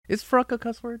Is fuck a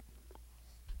cuss word?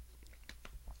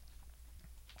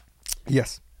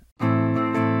 Yes. Welcome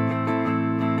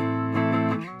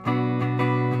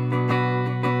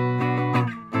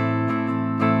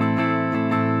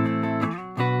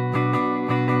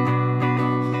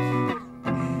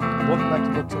back to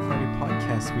Book Till Friday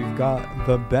podcast. We've got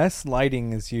the best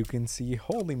lighting, as you can see.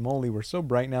 Holy moly, we're so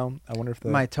bright now. I wonder if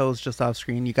My toes just off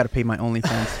screen. You got to pay my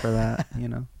OnlyFans for that,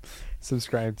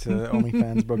 subscribe to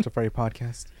OnlyFans Book Till Friday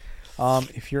podcast.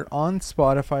 If you're on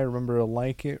Spotify, remember to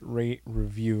like it, rate,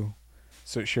 review,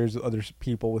 so it shares with other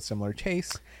people with similar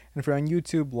tastes. And if you're on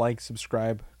YouTube, like,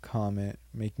 subscribe, comment,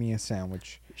 make me a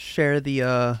sandwich. Share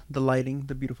the lighting,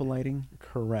 the beautiful lighting.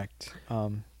 Correct.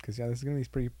 Because this is gonna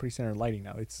be pretty standard lighting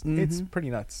now. It's pretty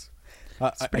nuts.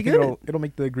 It's I pretty think good. it'll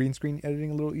make the green screen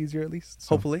editing a little easier at least.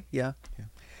 So. Hopefully, yeah.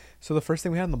 So the first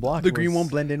thing we had on the block, The green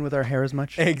won't blend in with our hair as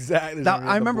much. Exactly.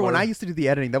 I remember when I used to do the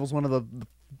editing. That was one of the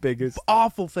biggest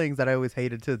awful things that I always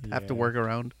hated to have to work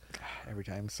around every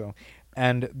time. So,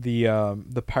 and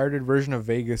the pirated version of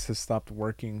Vegas has stopped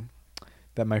working.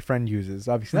 That my friend uses,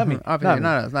 obviously not me. Obviously,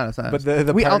 not us. But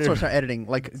the we pirated... outsource our editing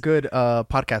like good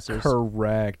podcasters.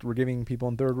 Correct. We're giving people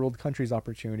in third world countries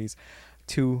opportunities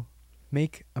to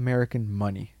make American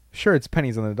money. Sure, it's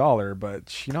pennies on the dollar,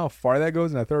 but you know how far that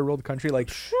goes in a third world country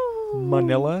like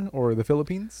Manila or the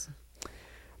Philippines.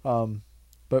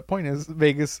 But point is,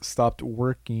 Vegas stopped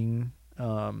working,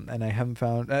 and I haven't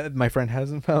found. My friend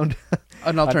hasn't found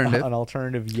an alternative. An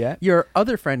alternative yet. Your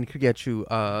other friend could get you.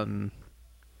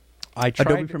 I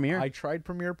tried Adobe Premiere. I tried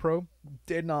Premiere Pro.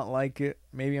 Did not like it.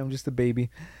 Maybe I'm just a baby,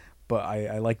 but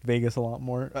I liked Vegas a lot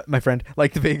more. My friend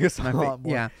liked Vegas a lot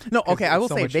more. Yeah. No. Okay. I will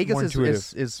say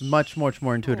Vegas is much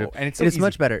more intuitive, and it's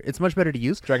much better. It's much better to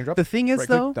use. Drag and drop. The thing is,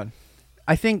 though, done.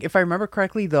 I think if I remember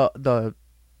correctly, the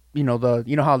you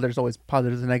know how there's always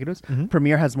positives and negatives. Mm-hmm.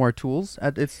 Premiere has more tools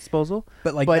at its disposal,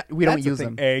 but we don't use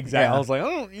them. Exactly. Yeah. I was like, I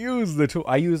don't use the tool.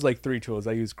 I use like 3 tools.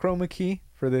 I use Chroma Key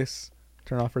for this.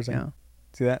 Turn off for a second. Yeah.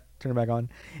 See that? Turn it back on.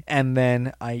 And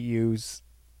then I use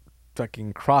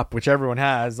fucking crop, which everyone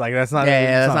has. Like that's not.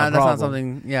 That's not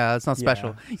something. Yeah, it's not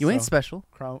special. You ain't special.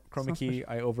 Chroma Key.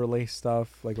 I overlay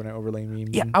stuff. Like when I overlay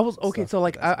memes. Yeah, I was okay. So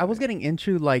like I was getting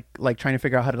into like trying to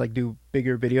figure out how to like do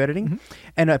bigger video editing,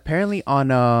 and apparently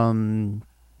on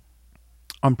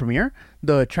Premiere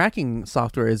the tracking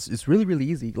software is really really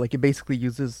easy. Like it basically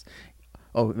uses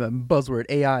buzzword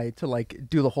AI to like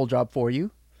do the whole job for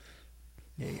you.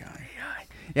 AI.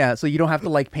 Yeah, so you don't have to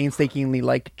like painstakingly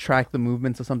like track the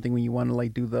movements of something when you want to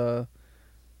like do the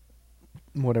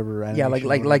whatever. Yeah, like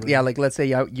let's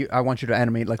say I want you to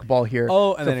animate like a ball here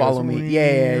to follow me.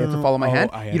 To follow my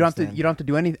hand. You don't have to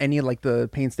do any like the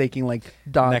painstaking like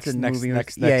dots and moving.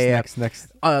 Next.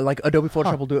 Like Adobe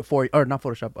Photoshop will do it for you, or not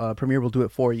Photoshop. Premiere will do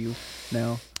it for you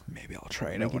now. Maybe I'll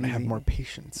try it. I want to have more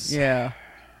patience. Yeah.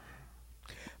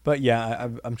 But yeah,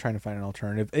 I'm trying to find an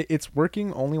alternative. It's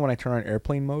working only when I turn on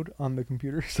airplane mode on the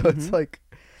computer. So it's like,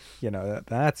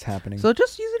 that's happening. So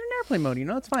just use it in airplane mode.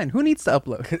 It's fine. Who needs to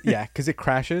upload? Yeah, because it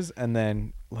crashes and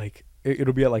then like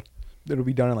it'll be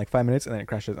done in like 5 minutes and then it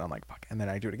crashes. And I'm like, fuck. And then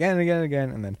I do it again and again and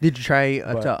again. And then did you try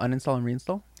to uninstall and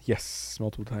reinstall? Yes,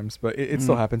 multiple times, but it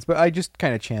still happens. But I just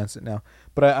kind of chance it now.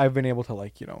 But I've been able to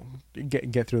like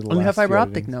get through the. You have fiber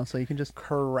optic now, so you can just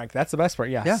correct. That's the best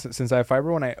part. Yeah. Since I have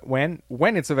fiber, when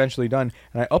it's eventually done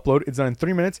and I upload, it's done in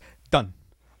 3 minutes. Done.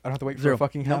 I don't have to wait for a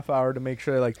fucking half hour to make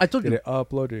sure. Like I told you, it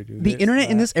upload? Did it do the internet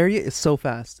in this area is so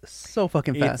fast, so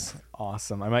fucking fast. It's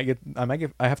awesome. I might get.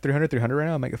 I have 300 right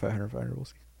now. I might get 500. We'll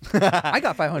see. I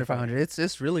got 500.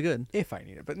 It's really good if I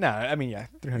need it. But no, I mean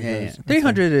 300. Yeah.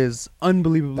 300 is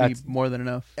unbelievably that's more than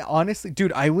enough. Honestly,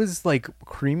 dude, I was like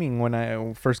creaming when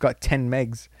I first got 10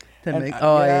 megs. 10 megs.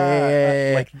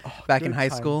 Yeah. Like back in high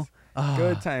school.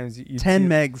 Good times. 10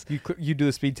 megs. You do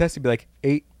the speed test. You'd be like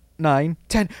 8, 9,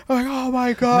 10. I'm like, oh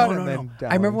my god. No.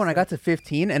 I remember when I got to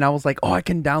 15 and I was like, oh, I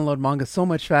can download manga so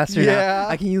much faster now.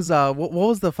 I can use what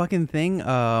was the fucking thing?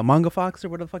 Manga Fox or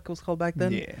what the fuck it was called back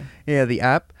then? Yeah, the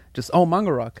app. Just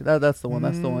Manga Rock. That's the one.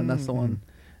 That's the one.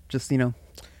 Just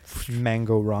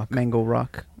Mango Rock.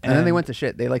 And then they went to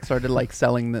shit. They like started like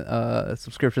selling the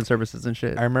subscription services and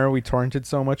shit. I remember we torrented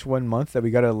so much one month that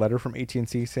we got a letter from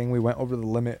AT&T saying we went over the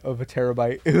limit of a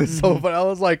terabyte. It was so fun. I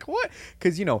was like, what?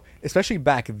 Because especially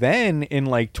back then in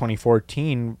like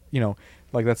 2014,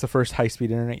 like that's the first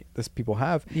high-speed internet that people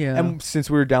have. Yeah. And since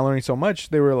we were downloading so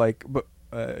much, they were like, but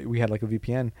we had like a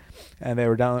VPN, and we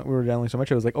were downloading so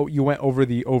much. I was like, oh, you went over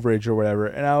the overage or whatever,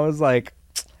 and I was like,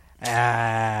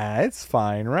 it's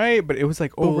fine, right? But it was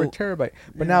like over a terabyte.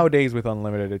 But nowadays with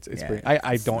unlimited, it's pretty.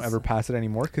 I don't ever pass it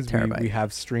anymore because we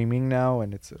have streaming now,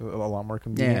 and it's a lot more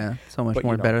convenient. Yeah, so much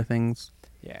more better things.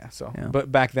 Yeah. So, Yeah.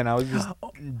 but back then I was just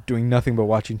doing nothing but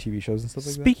watching TV shows and stuff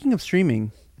like that. Speaking of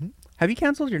streaming, Hmm? have you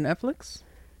canceled your Netflix?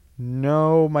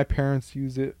 No, my parents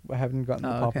use it. I haven't gotten the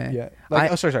Oh, pop-up okay. yet.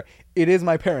 Like, sorry. It is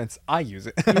my parents. I use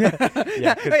it.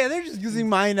 Yeah, 'cause they're just using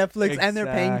my Netflix and they're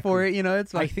paying for it. You know,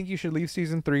 it's I like think you should leave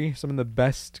season 3. Some of the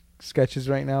best sketches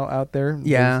right now out there.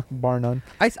 Yeah. Bar none.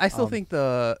 I still Um, think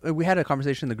we had a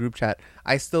conversation in the group chat.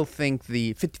 I still think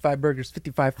the 55 burgers,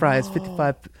 55 fries,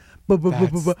 55.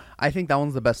 That's- I think that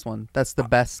one's the best one. That's the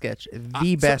best sketch.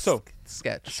 The best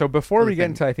sketch. So before For we the get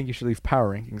thing. into, I think you should leave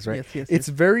power rankings, right? Yes, It's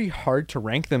very hard to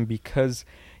rank them because,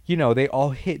 you know, they all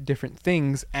hit different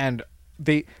things, and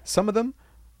some of them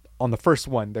on the first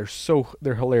one they're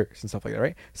hilarious and stuff like that,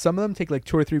 right? Some of them take like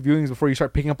 2 or 3 viewings before you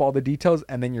start picking up all the details,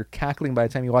 and then you're cackling by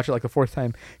the time you watch it like the 4th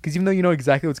time, because even though you know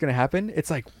exactly what's gonna happen, it's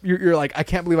like you're like, I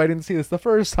can't believe I didn't see this the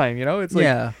first time, you know? It's like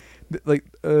Yeah.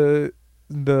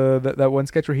 That one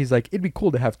sketch where he's like, it'd be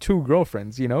cool to have 2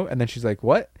 girlfriends, you know? And then she's like,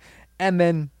 what? And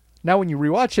then now when you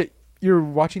rewatch it, you're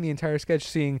watching the entire sketch,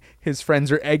 seeing his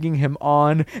friends are egging him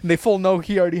on, and they full know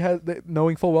he already has,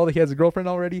 knowing full well that he has a girlfriend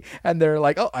already, and they're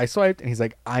like, oh, I swiped, and he's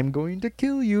like, I'm going to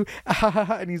kill you,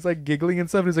 and he's like giggling and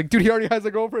stuff, and he's like, dude, he already has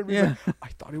a girlfriend. And he's Yeah. like, I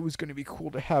thought it was gonna be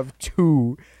cool to have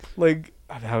 2. Like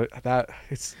that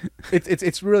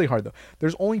it's really hard though.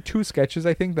 There's only 2 sketches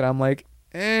I think that I'm like,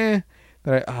 that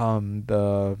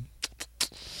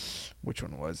which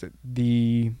one was it?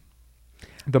 The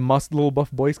Must Little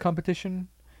Buff Boys competition,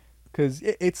 because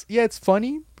it's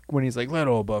funny when he's like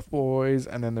little buff boys,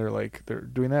 and then they're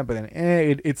doing that, but then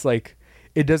it's like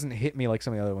it doesn't hit me like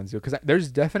some of the other ones do, because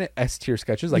there's definite S tier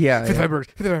sketches like 55 burgers,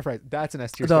 55 fries. That's an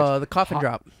S tier sketch. The coffin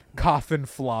drop. Coffin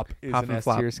flop is Coffin an S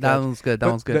flop. tier sketch. That one's good. That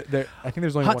But one's good. I think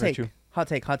there's only Hot 1 take. or 2.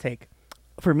 Hot take.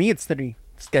 For me, it's 3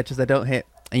 sketches that don't hit.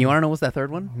 And you want to know what's that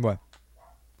third one? What?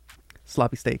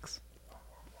 Sloppy steaks.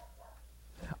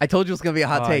 I told you it's gonna be a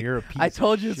hot take. You're a piece I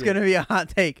told of you it's shit. gonna be a hot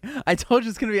take. I told you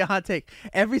it's gonna be a hot take.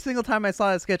 Every single time I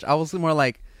saw that sketch, I was more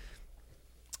like,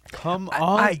 Come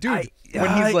on, dude.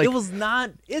 When he's like, it was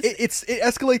not. it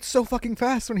escalates so fucking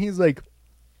fast when he's like,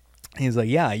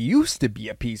 yeah, I used to be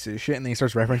a piece of shit, and then he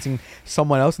starts referencing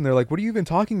someone else, and they're like, what are you even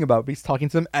talking about? But he's talking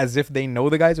to them as if they know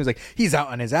the guys. And he's like, he's out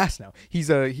on his ass now. He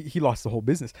lost the whole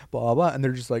business, blah blah blah. And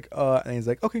they're just like, and he's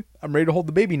like, okay, I'm ready to hold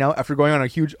the baby now after going on a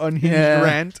huge unhinged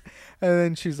rant. And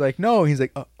then she's like, no. And he's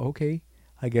like, okay,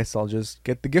 I guess I'll just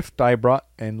get the gift I brought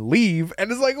and leave.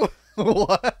 And it's like,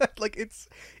 what? Like it's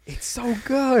so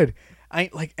good.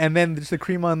 And then there's the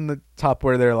cream on the top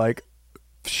where they're like,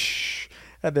 psh.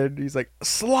 And then he's like,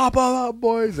 slop up,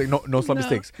 boys. Like, no sloppy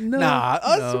steaks. Nah,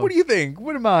 us, no. what do you think?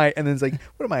 What am I? And then it's like,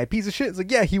 what am I, a piece of shit? It's like,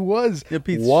 yeah, he was. A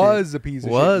piece of was shit. a piece of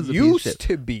Was shit. a piece of Used shit.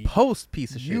 to be. Post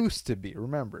piece of shit. Used to be.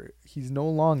 Remember, he's no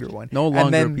longer one. No longer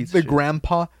and then a piece of the shit.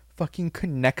 grandpa fucking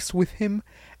connects with him.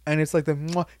 And it's like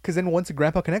because then once the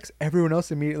grandpa connects, everyone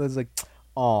else immediately is like,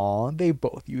 aw, they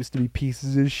both used to be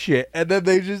pieces of shit. And then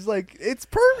they just like, it's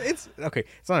okay.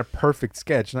 It's not a perfect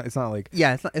sketch. It's not like,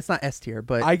 Yeah, it's not S tier,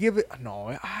 but I give it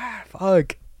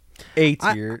fuck A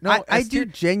tier. I do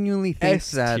genuinely think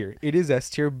S that tier. It is S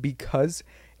tier because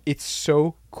it's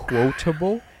so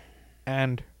quotable,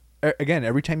 and again,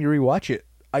 every time you rewatch it,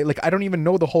 I don't even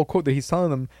know the whole quote that he's telling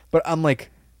them, but I'm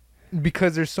like,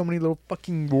 because there's so many little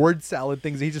fucking word salad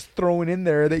things that he's just throwing in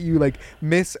there that you like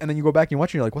miss, and then you go back and you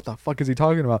watch and you're like, what the fuck is he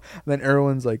talking about? And then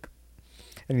everyone's like,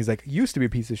 and he's like, used to be a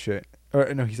piece of shit,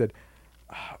 or no, he said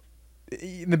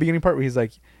in the beginning part where he's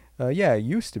like, yeah, it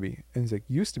used to be, and he's like,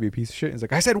 used to be a piece of shit, and he's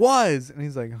like, I said was, and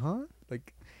he's like, huh?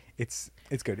 Like, it's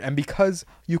good. And because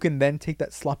you can then take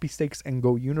that sloppy steaks and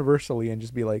go universally and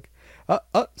just be like,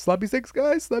 sloppy steaks,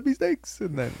 guys, sloppy steaks,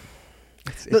 and then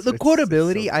the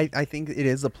quotability, so I think it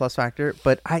is a plus factor,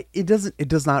 but it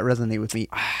does not resonate with me.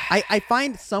 I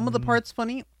find some of the parts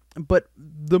funny, but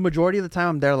the majority of the time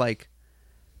I'm there like,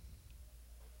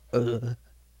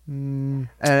 and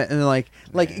like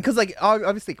because like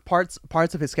obviously parts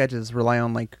of his sketches rely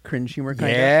on like cringe humor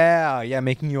kind of. yeah,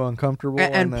 making you uncomfortable,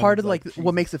 And then part of it's like Jesus.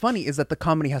 what makes it funny is that the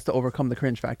comedy has to overcome the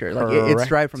cringe factor. Like it's Correct.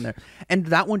 derived from there, and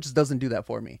that one just doesn't do that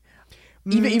for me.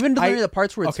 Even during the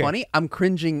parts where it's okay. funny, I'm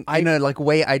cringing in a like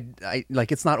way I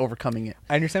like it's not overcoming it.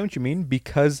 I understand what you mean,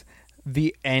 because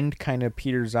the end kind of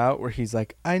peters out where he's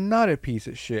like, I'm not a piece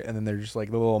of shit, and then there's just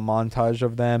like the little montage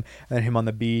of them and then him on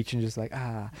the beach and just like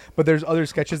but there's other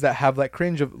sketches that have that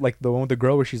cringe of like the one with the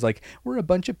girl where she's like, we're a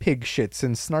bunch of pig shits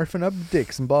and snarfing up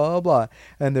dicks and blah blah blah,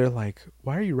 and they're like,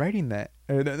 why are you writing that?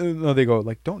 No, they go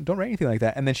like, don't write anything like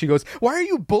that, and then she goes, why are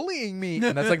you bullying me?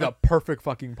 And that's like the perfect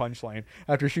fucking punchline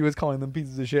after she was calling them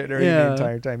pieces of shit the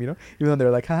entire time, you know, even though they're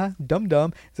like, haha, dumb,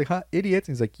 it's like, idiots,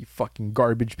 and he's like, you fucking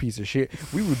garbage piece of shit,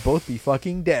 we would both be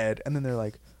fucking dead, and then they're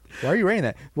like, Why are you writing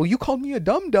that? Well, you called me a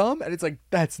dum-dum. And it's like,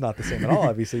 that's not the same at all,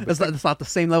 obviously. But That's not the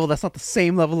same level. That's not the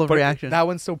same level of reaction. that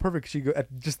one's so perfect. She go at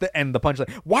just the end, the punchline.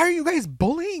 Why are you guys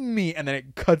bullying me? And then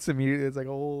it cuts immediately. It's like,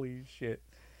 holy shit,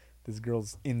 this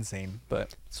girl's insane.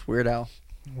 But It's Weird Al.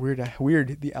 weird.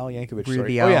 The Al Yankovic Weird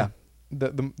story. Al. Oh yeah.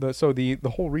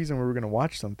 The whole reason we were gonna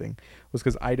watch something was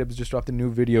because iDubbbz just dropped a new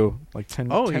video like 10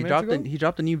 Oh, 10 he minutes ago? he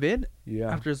dropped a new vid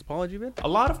Yeah. after his apology vid. A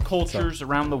lot of cultures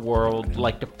around the world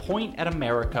like to point at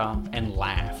America and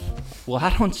laugh. Well,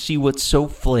 I don't see what's so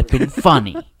flippin'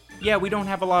 funny. Yeah, we don't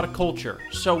have a lot of culture.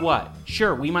 So what?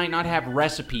 Sure, we might not have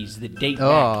recipes that date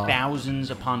back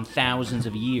thousands upon thousands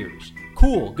of years.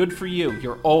 Cool, good for you.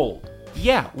 You're old.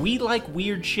 Yeah, we like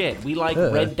weird shit. We like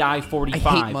red dye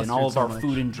 45 in all of our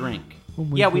food and drink.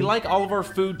 Yeah, we like all of our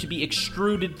food to be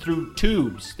extruded through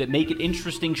tubes that make it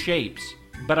interesting shapes.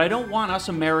 But I don't want us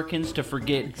Americans to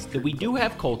forget that we do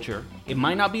have culture. It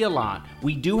might not be a lot.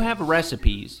 We do have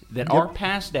recipes that are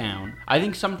passed down. I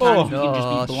think sometimes we can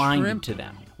just be blinded shrimp. to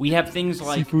them. We have things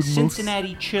like Seafood mousse.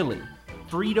 Cincinnati chili,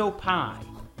 Frito pie,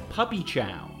 puppy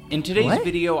chow. In today's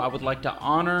video, I would like to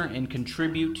honor and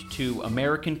contribute to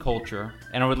American culture,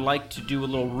 and I would like to do a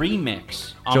little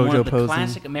remix on one of the Posey.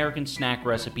 classic American snack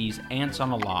recipes, Ants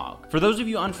on a Log. For those of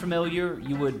you unfamiliar,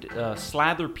 you would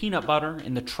slather peanut butter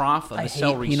in the trough of I the hate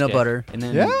celery peanut stick, butter. and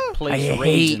then Yeah. place I hate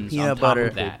raisins on peanut top butter.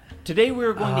 of that. Today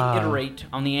we're going to iterate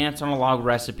on the Ants on a Log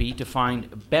recipe to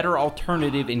find better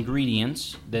alternative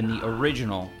ingredients than the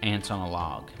original Ants on a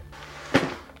Log.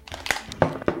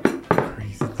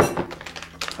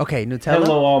 Okay, Nutella.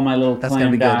 Hello, all my little That's gonna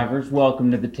clam be good. divers.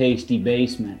 Welcome to the Tasty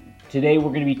Basement. Today we're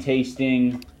going to be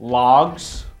tasting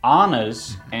logs,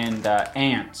 annas, and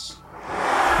ants.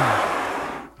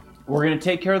 We're going to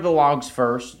take care of the logs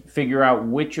first, figure out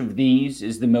which of these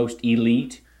is the most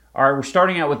elite. All right, we're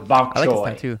starting out with bok I like this choy.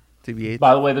 time too. TBH.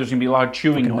 By the way, there's going to be a lot of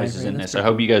chewing Fucking noises in migraine, this. I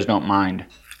hope you guys don't mind.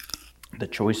 The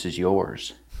choice is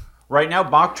yours. Right now,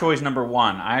 bok choy is number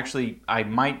one. I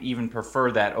might even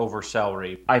prefer that over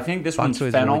celery. I think this Bok one's choy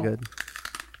is fennel. really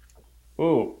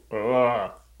good.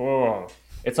 Ooh.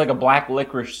 It's like a black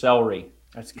licorice celery.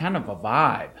 That's kind of a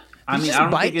vibe. I mean, just I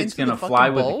don't bite think it's into going to the fly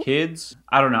fucking with bowl? the kids.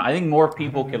 I don't know. I think more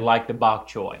people could like the bok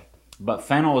choy. But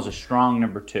fennel is a strong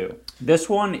number two. This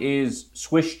one is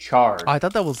Swiss chard. Oh, I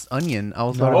thought that was onion. I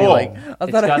was No. about to be like, It's I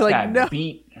thought I'd got be like, that no.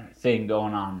 beet thing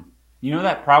going on. You know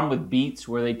that problem with beets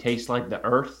where they taste like the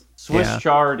earth? Swiss Yeah.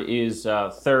 chard is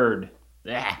third.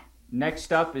 Ugh.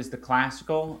 Next up is the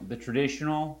classical, the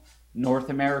traditional North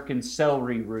American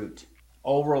celery root.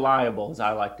 Old reliable, as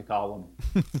I like to call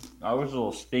them. I was a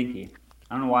little stinky.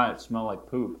 I don't know why it smelled like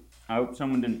poop. I hope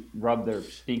someone didn't rub their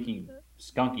stinky,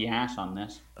 skunky ass on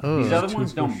this. Oh, These other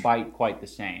ones don't bite quite the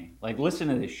same. Like, listen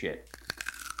to this shit.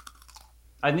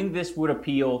 I think this would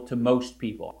appeal to most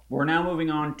people. We're now moving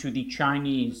on to the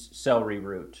Chinese celery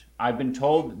root. I've been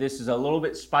told that this is a little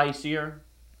bit spicier.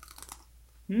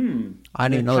 I didn't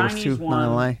even The know there was Chinese two. Not one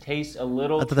gonna lie. tastes a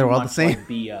little I thought too they were all the much same. like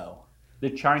BO. The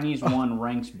Chinese one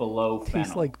ranks below fennel.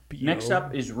 Tastes like BO. Next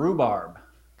up is rhubarb.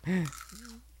 The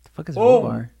fuck is Oh.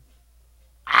 rhubarb?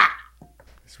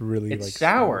 It's really It's like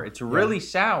sour. It's really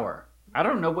sour. I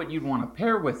don't know what you'd want to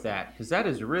pair with that, because that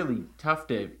is really tough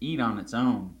to eat on its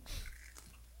own.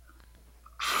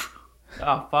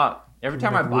 Oh, fuck. Every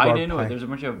time I Like bite rhubarb into pie. it, there's a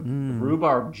bunch of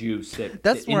rhubarb juice that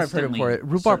That's that where I've heard it instantly for it.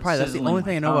 Rhubarb starts pie. That's the sizzling only my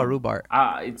thing I know about tongue. rhubarb.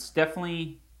 It's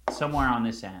definitely somewhere on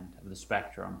this end of the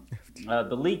spectrum.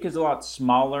 The leek is a lot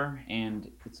smaller,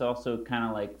 and it's also kind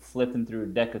of like flipping through a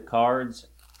deck of cards.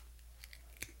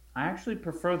 I actually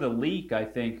prefer the leek, I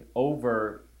think,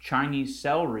 over Chinese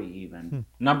celery even.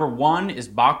 Number one is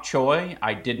bok choy.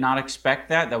 I did not expect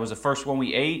that. That was the first one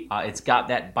we ate. It's got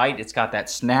that bite. It's got that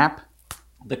snap.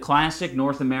 The classic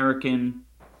North American,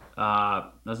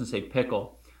 doesn't say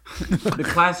pickle. The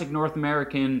classic North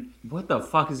American, what the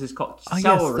fuck is this called? Oh, yes,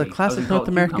 Celery. the classic I was gonna North call it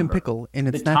American cucumber. pickle in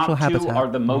its The natural top two habitat. are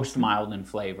the most mild in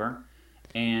flavor.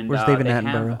 And Where's David they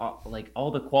Attenborough? have like all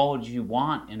the qualities you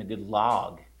want in a good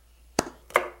log.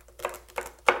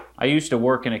 I used to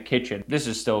work in a kitchen. This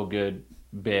is still a good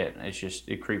bit. It's just,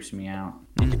 it creeps me out.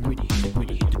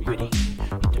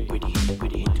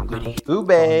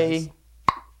 Ube.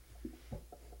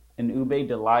 An ube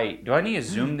delight. Do I need to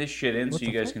zoom this shit in so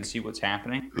you guys can see what's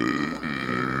happening?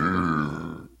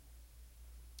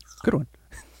 Good one.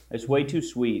 It's way too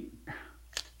sweet.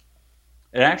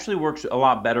 It actually works a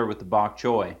lot better with the bok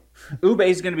choy. Ube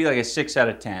is going to be like a 6 out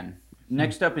of 10.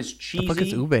 Next up is cheesy. The fuck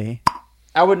is ube?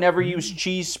 I would never use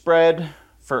cheese spread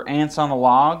for ants on a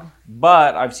log,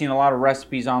 but I've seen a lot of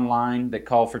recipes online that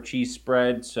call for cheese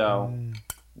spread, so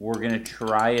we're going to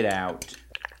try it out.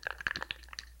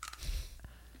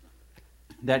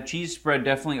 That cheese spread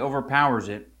definitely overpowers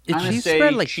it. Is I'm gonna cheese say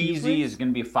spread like cheese cheesy whiz? is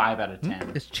gonna be a 5 out of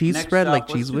 10. Is cheese Next spread up, like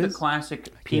let's cheese do the whiz? classic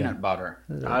peanut butter.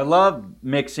 I love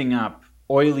mixing up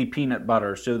oily peanut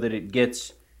butter so that it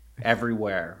gets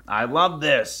everywhere. I love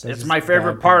this. It's just my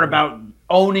favorite bad part peanut about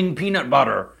owning peanut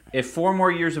butter. If 4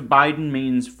 more years of Biden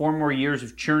means 4 more years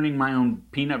of churning my own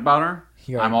peanut butter,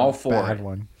 You got I'm a all for bad it.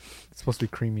 one. It's supposed to be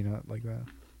creamy, not like that.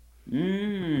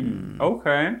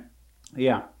 Okay.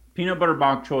 Yeah. Peanut butter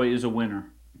bok choy is a winner.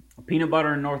 Peanut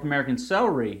butter and North American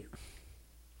celery.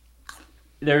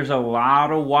 There's a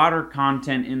lot of water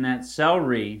content in that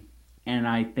celery, and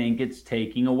I think it's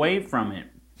taking away from it.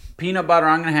 Peanut butter,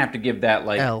 I'm going to have to give that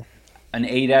like L. an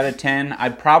 8 out of 10.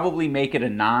 I'd probably make it a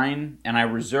 9, and I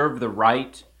reserve the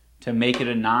right to make it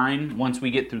a 9 once we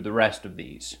get through the rest of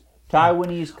these.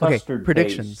 Taiwanese custard Okay,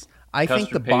 predictions. paste. I think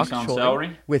the Custard bok paste on choy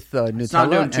celery? with Nutella It's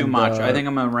not doing too and much. the- I think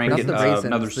I'm going to rank not it the raisins,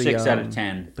 another the, 6 out of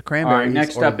 10. the cranberries All right,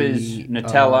 next or up is the,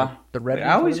 Nutella. the red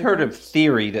I always ones, heard whatever a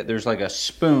theory that there's like a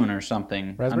spoon or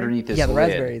something Raspberry? underneath this Yeah, the lid.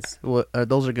 raspberries. Well,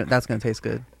 those are good. That's gonna taste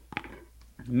good.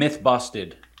 Myth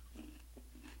busted.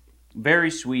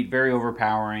 Very sweet, very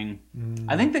overpowering.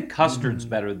 I think the custard's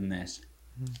better than this.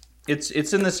 It's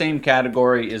in the same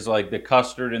category as like the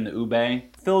custard and the ube.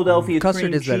 Philadelphia Custard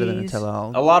cream is better than cheese.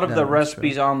 Nutella. A lot of Yeah, the that's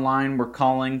recipes online were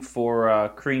calling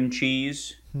for cream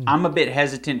cheese. I'm a bit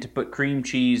hesitant to put cream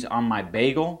cheese on my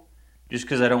bagel just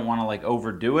because I don't want to like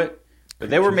overdo it. But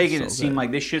they were making so it seem good.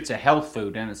 like this shit's a health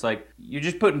food, and it's like you're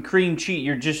just putting cream cheese.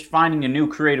 You're just finding a new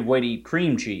creative way to eat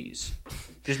cream cheese.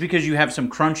 Just because you have some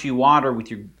crunchy water with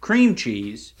your cream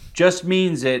cheese just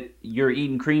means that you're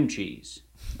eating cream cheese.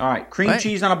 All right, cream Right.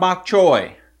 cheese on a bok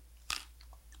choy.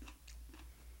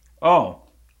 Oh,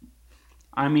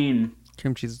 I mean,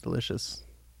 Cream cheese is delicious.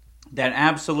 that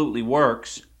absolutely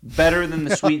works. Better than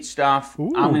the sweet stuff.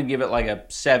 Ooh. I'm going to give it like a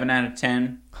 7 out of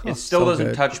 10. It still so doesn't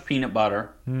good. touch peanut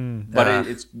butter, but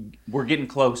it's we're getting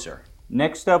closer.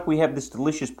 Next up, we have this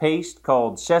delicious paste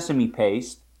called sesame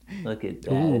paste. Look at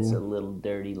that. It's a little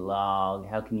dirty log.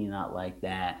 How can you not like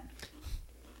that?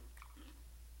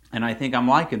 And I think I'm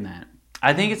liking that.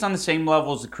 I think it's on the same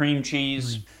level as the cream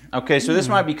cheese. Okay, so this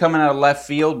might be coming out of left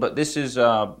field, but this is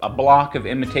a block of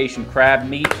imitation crab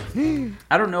meat.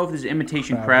 I don't know if this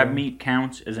imitation crab meat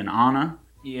counts as an Anna.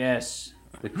 Yes,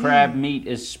 the crab meat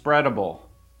is spreadable.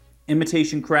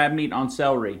 Imitation crab meat on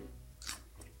celery.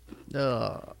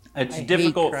 Ugh. It's I hate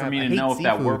difficult for crab. me I to hate know if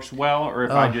that seafood. works well or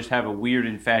if I just have a weird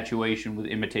infatuation with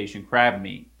imitation crab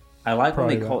meat. I like when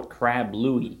Probably they call it crab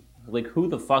Louis. Like, who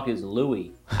the fuck is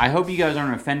Louis? I hope you guys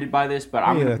aren't offended by this, but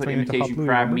I'm Yeah, going to that's put why you went to imitation Hop Louis,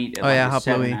 crab remember? meat at Oh, yeah, like a Hop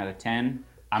 7 Louis. out of 10.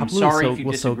 I'm Hop Louis sorry so- if you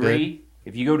was so disagree.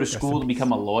 If you go to school to in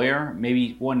become a lawyer,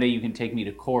 maybe one day you can take me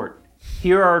to court.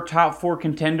 Here are our top 4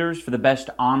 contenders for the best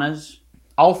Annas.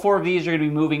 All 4 of these are going to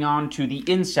be moving on to the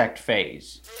insect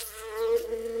phase.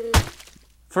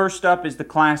 First up is the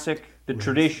classic, the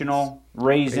traditional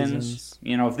raisins. Raisins.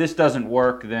 You know, if this doesn't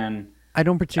work, then I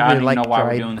don't I particularly don't even like know why we're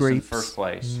dried doing this in the grapes. first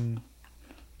place.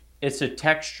 It's a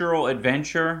textural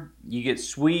adventure. You get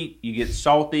sweet, you get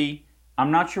salty. I'm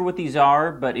not sure what these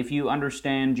are, but if you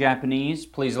understand Japanese,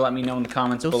 please let me know in the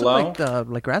comments Those below. look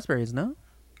like raspberries, no?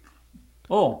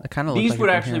 Oh, It kinda looks these like would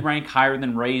it from actually here. rank higher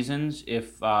than raisins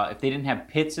if they didn't have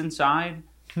pits inside.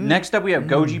 Next up, we have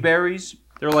goji berries.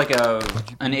 They're like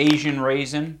an Asian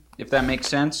raisin, if that makes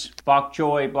sense. Bok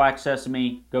choy, black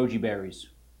sesame, goji berries.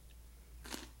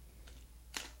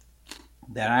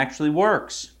 That actually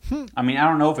works. I mean, I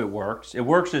don't know if it works. It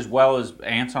works as well as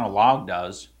ants on a log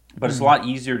does, but it's a lot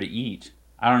easier to eat.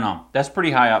 I don't know. That's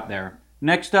pretty high up there.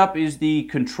 Next up is the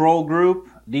control group.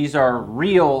 These are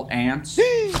real ants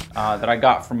that I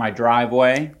got from my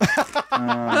driveway.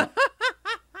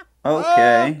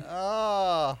 Okay.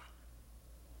 Oh.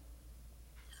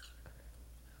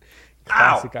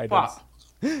 Classic Ow, items. fuck.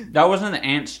 That wasn't the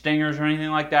ant stingers or anything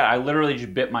like that. I literally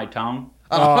just bit my tongue.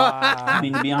 Ah, I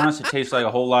mean, to be honest, it tastes like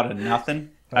a whole lot of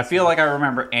nothing. I feel like I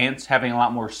remember ants having a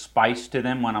lot more spice to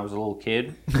them when I was a little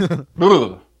kid.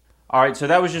 Ugh. All right, so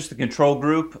that was just the control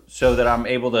group so that I'm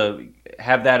able to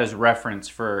have that as reference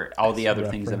for all the other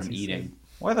things that I'm reference, he eating.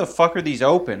 Why the fuck are these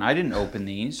open? I didn't open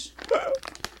these.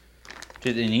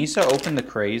 Did Anissa open the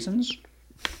craisins?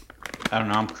 I don't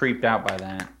know. I'm creeped out by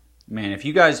that. Man, if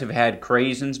you guys have had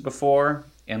craisins before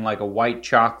and like a white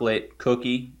chocolate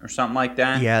cookie or something like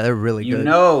that, Yeah, they're really you good.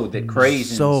 know that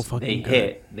craisins, So fucking they good.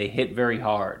 hit. They hit very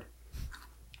hard.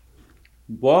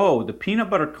 Whoa, the peanut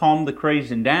butter calmed the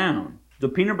craisin down. The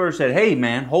peanut butter said, hey,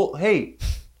 man, hold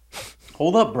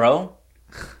up, bro.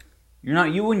 You're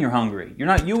not you when you're hungry. You're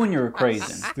not you when you're a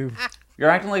craisin. dude. You're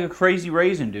acting like a crazy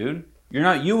raisin, dude. You're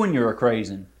not you when you're a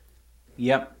craisin.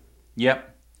 Yep.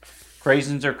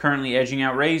 Craisins are currently edging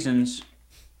out raisins.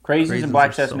 Craisins and Craisins black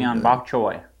are so sesame on good. bok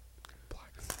choy.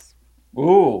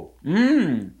 Ooh.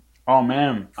 Mmm. Oh,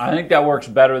 man. I think that works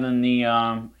better than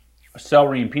the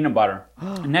celery and peanut butter.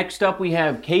 Next up, we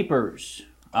have capers.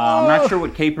 I'm not sure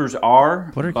what capers are,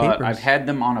 What are but capers? I've had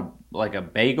them on a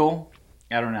bagel.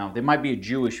 I don't know. They might be a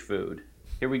Jewish food.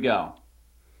 Here we go.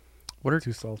 What are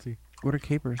Too salty. what are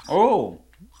capers? Oh.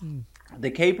 The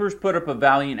capers put up a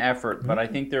valiant effort, but I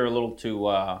think they're a little too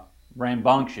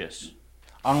rambunctious.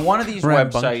 On one of these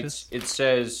Rambunctious? websites, it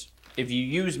says if you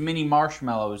use mini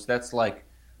marshmallows, that's like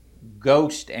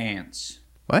ghost ants.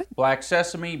 What? Black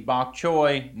sesame, bok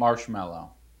choy,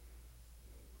 marshmallow.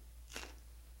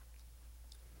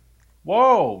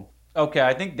 Whoa. Okay,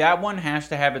 I think that one has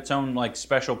to have its own like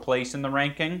special place in the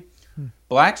ranking.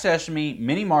 Black sesame,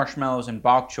 mini marshmallows, and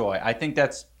bok choy. I think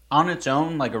that's on its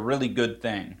own like a really good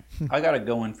thing. I gotta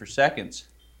go in for seconds.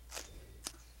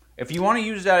 If you want to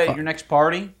use that at your next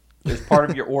party as part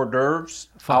of your hors d'oeuvres,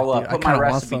 I'll Dude, I put my kinda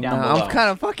want recipe some down now. below. I'm kind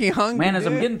of fucking hungry. Man, as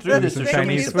I'm dude. getting through this, some there's so many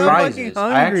Chinese food. surprises.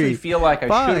 I'm I actually hungry. feel like I should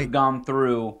Fuck. have gone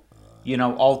through,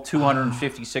 all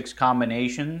 256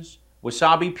 combinations.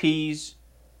 Wasabi peas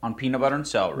on peanut butter and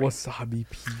celery. Wasabi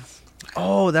peas.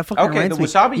 Oh, that fucking Okay, the reminds me.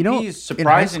 wasabi You know, peas in high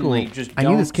surprisingly school, just I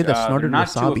knew this kid that they're snorted not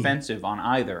too wasabi. offensive on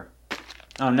either.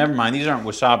 Oh, never mind. These aren't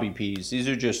wasabi peas. These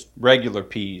are just regular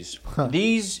peas.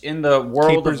 These in the world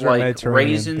Capers of are like Mediterranean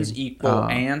raisins thing. equal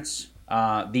ants.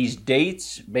 These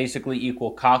dates basically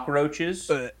equal cockroaches.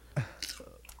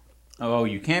 Oh,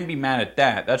 you can't be mad at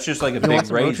that. That's just like a You want big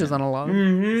some roaches raisin. on a log?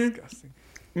 Disgusting.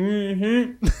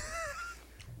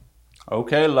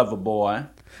 Okay, lover boy.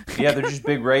 Yeah, they're just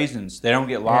big raisins. They don't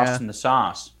get lost Yeah. in the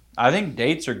sauce. I think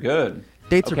dates are good.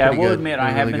 Dates Okay, are I pretty will good. admit They're I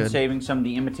have really been good. saving some of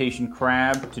the imitation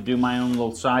crab to do my own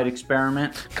little side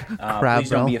experiment. Crab, Please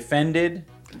don't bro. be offended,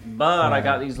 but I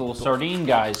got these little sardine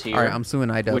guys here. All right, I'm suing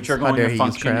iDubbbz. which are How going dare to he use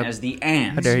function crab? as the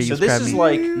ants. How dare he So use this crab is meat?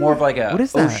 like more of like a What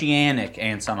is that? oceanic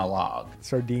ants on a log.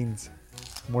 Sardines.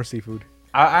 More seafood.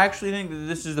 I actually think that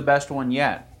this is the best one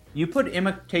yet. You put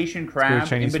imitation crab in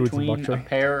Chinese foods and between bok a choy.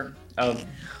 pair of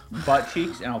butt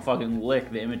cheeks, and I'll fucking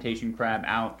lick the imitation crab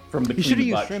out from between should've the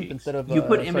used butt shrimp cheeks. instead of, You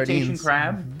put imitation sardines.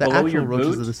 crab The below actual your roaches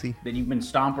boot of the sea. that you've been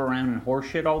stomping around in horse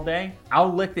shit all day.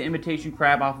 I'll lick the imitation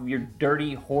crab off of your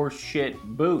dirty horse shit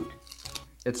boot.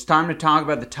 It's time to talk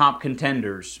about the top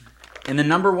contenders. In the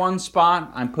number one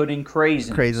spot, I'm putting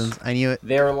craisins. Craisins. I knew it.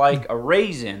 They're like a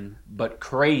raisin, but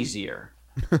crazier.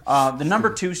 The number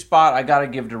two spot I gotta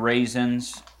give to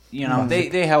raisins.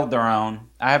 They held their own.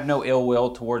 I have no ill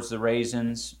will towards the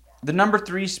raisins. The number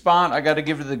three spot I gotta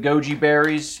give to the goji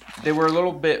berries. They were a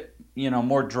little bit,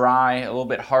 more dry, a little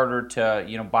bit harder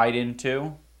to, bite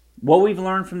into. What we've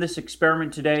learned from this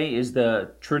experiment today is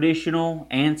the traditional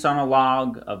ants on a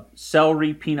log of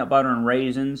celery, peanut butter, and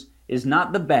raisins is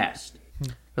not the best.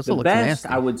 This The looks best, nasty.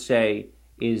 I would say,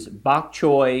 is bok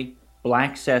choy,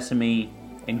 black sesame,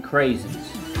 and craisins.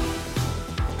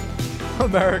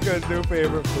 America's new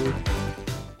favorite food.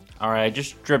 All right, I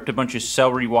just dripped a bunch of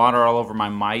celery water all over my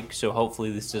mic, so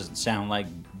hopefully this doesn't sound like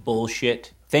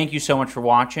bullshit. Thank you so much for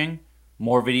watching.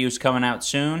 More videos coming out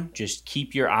soon. Just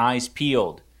keep your eyes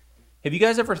peeled. Have you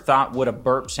guys ever thought what a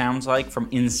burp sounds like from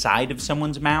inside of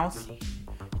someone's mouth?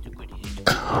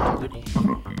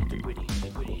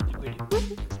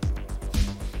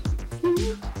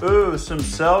 Ooh, some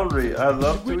celery. I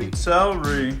love to eat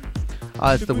celery.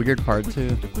 It's the weird part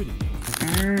too.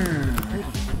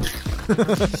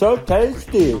 So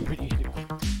tasty.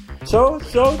 So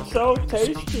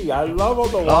tasty. I love all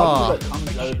the water that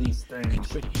comes out of these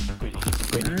things.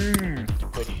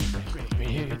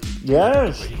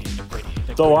 Yes.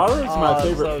 The water is my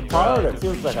favorite part. It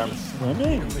feels like I'm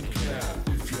swimming.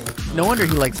 No wonder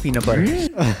he likes peanut butter.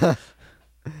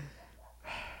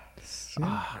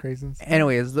 Craisins.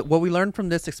 Anyways, what we learned from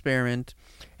this experiment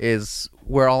is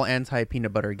we're all anti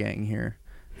peanut butter gang here.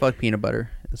 Fuck peanut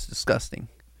butter. It's disgusting.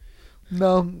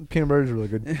 No, peanut butter is really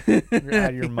good. You're out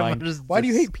of your Peanut mind. butter's Why do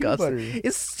you hate peanut butter? disgusting.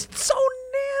 It's so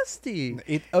nasty.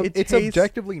 It's tastes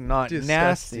objectively not disgusting.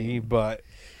 nasty, but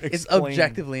It's explain.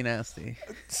 objectively nasty.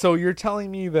 So you're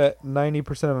telling me that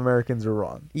 90% of Americans are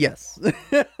wrong? Yes.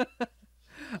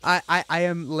 I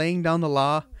am laying down the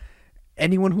law.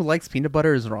 Anyone who likes peanut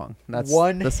butter is wrong. That's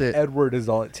it. Edward is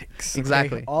all it takes. okay?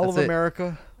 Exactly. All That's of it.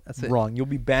 America, That's it. wrong. You'll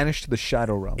be banished to the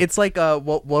shadow realm. It's like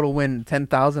what'll win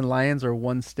 10,000 lions or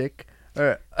one stick.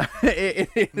 Or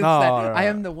it's No, that, no, I no.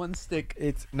 am the one stick.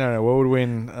 It's no. What would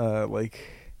win?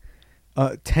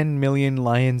 10 million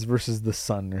lions versus the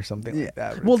sun or something like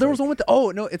that. where Well, it's there was like-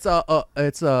 one with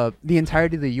it's the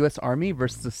entirety of the U.S. Army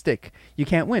versus the stick. You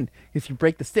can't win if you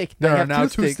break the stick. There they are have now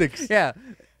two two sticks. Yeah,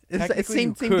 It's the Technically, same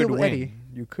you same could deal with win. Eddie.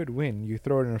 You could win. You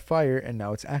throw it in a fire, and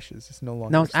now it's ashes. It's no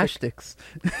longer. Now it's stick. ash sticks.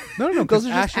 No, Those because are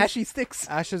just ashes, ashy sticks.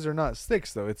 ashes are not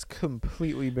sticks, though. It's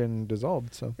completely been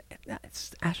dissolved. So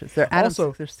It's ashes. They're atom Also,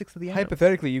 sticks. They're sticks of the atom.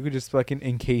 hypothetically, you could just fucking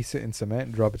encase it in cement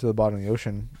and drop it to the bottom of the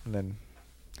ocean, and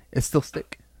It's still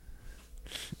stick.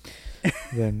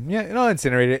 then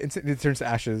incinerate it. It turns to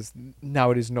ashes.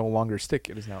 Now it is no longer stick.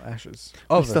 It is now ashes.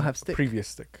 We still have stick. Previous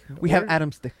stick. We have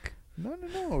atom stick.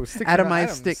 No. Sticks are not Atomized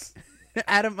atoms. stick.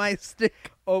 Atomized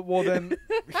stick. Oh well, then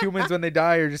humans when they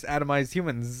die are just atomized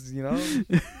humans. You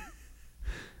know.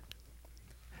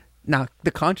 Now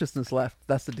the consciousness left.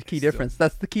 That's the key Still. difference.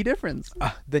 That's the key difference.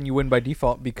 Then you win by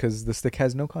default because the stick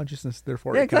has no consciousness.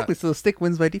 Therefore, Yeah, it cannot- exactly. So the stick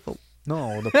wins by default.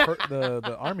 No,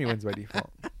 the army wins by default.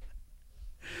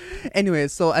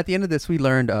 Anyways, so at the end of this, we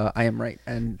learned I am right,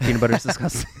 and peanut butter is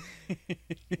disgusting.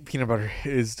 Peanut butter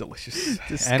is delicious.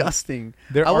 Disgusting.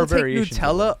 There I will are take variations of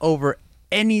Nutella over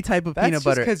any type of That's peanut just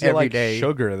butter because you every like day.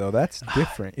 sugar, though. That's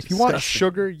different. If you want Disgusting.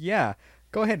 sugar, yeah,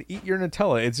 go ahead, eat your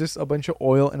Nutella. It's just a bunch of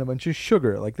oil and a bunch of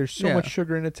sugar. Like there's so Yeah. much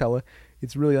sugar in Nutella,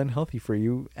 it's really unhealthy for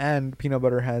you. And peanut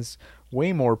butter has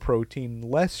way more protein,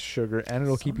 less sugar, and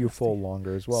it'll keep you full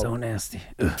longer as well. So nasty.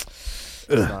 It's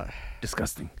not.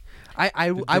 Disgusting. I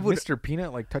Did would Mr.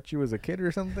 Peanut like touch you as a kid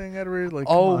or something, Edward? Like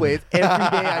come always on. every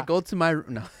day I go to my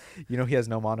no You know he has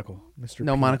no monocle, Mr.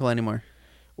 no Peanut. monocle anymore.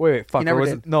 Wait, fuck. never or was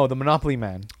did. it? No, the Monopoly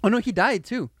Man. Oh no, he died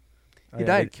too. Oh, He yeah,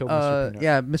 they died. killed Mr. Peanut.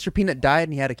 Yeah, Mr. Peanut died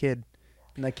and he had a kid,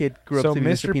 and that kid grew up So to be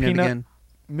Mr. Mr. Peanut, Peanut- again.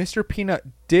 Mr. Peanut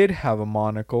did have a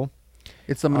monocle.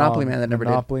 It's the Monopoly Man that never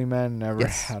Monopoly Man never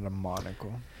Yes. had a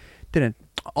monocle. didn't.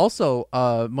 Also,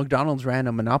 McDonald's ran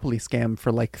a Monopoly scam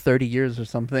for like 30 years or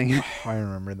something. I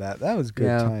remember that. That was good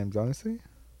Yeah. times, honestly.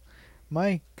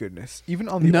 My goodness. Even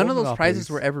on the None old of those prizes Monopolies-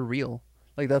 were ever real.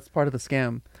 Like that's part of the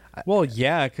scam. Well,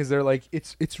 yeah, because they're like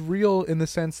it's real in the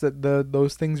sense that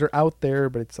those things are out there,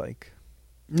 but it's like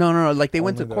No. Like they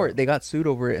went to Only court. the- They got sued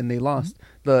over it and they lost.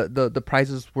 Mm-hmm. The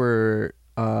prizes were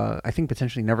I think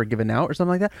potentially never given out or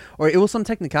something like that. Or it was some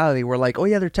technicality where like, oh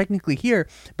yeah, they're technically here,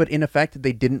 but in effect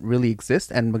they didn't really exist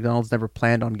and McDonald's never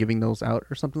planned on giving those out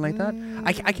or something like that.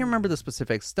 I can't remember the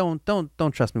specifics. Don't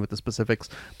trust me with the specifics.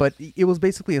 But it was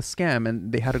basically a scam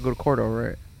and they had to go to court over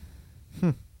it.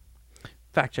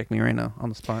 Fact check me right now on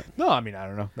the spot. no. I mean, I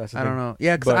don't know. That's the I don't thing. know.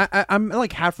 Yeah, because But- I'm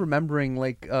like half remembering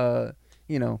like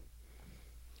you know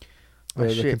The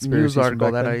shit news conspiracies from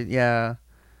article back that then. yeah.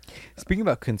 Speaking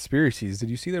about conspiracies, did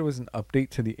you see there was an update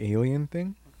to the alien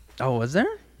thing? Oh, was there?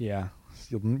 Yeah,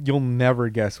 you'll never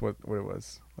guess what it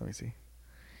was. Let me see.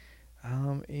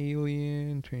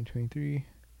 Alien 2023.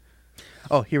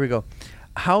 Oh, here we go.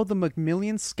 How the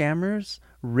McMillian scammers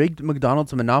rigged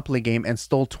McDonald's Monopoly game and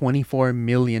stole $24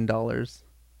 million.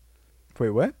 Wait,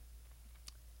 what?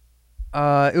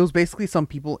 It was basically some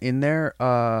people in there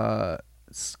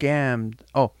scammed.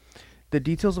 Oh, the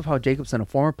details of how Jacobson, a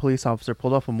former police officer,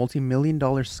 pulled off a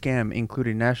multi-million-dollar scam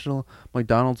included national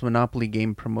McDonald's Monopoly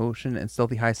game promotion and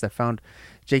stealthy heist that found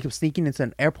Jacob sneaking into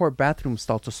an airport bathroom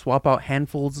stall to swap out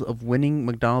handfuls of winning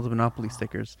McDonald's Monopoly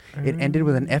stickers. It ended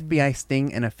with an FBI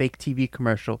sting and a fake TV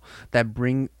commercial that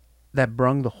brung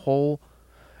the whole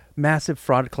massive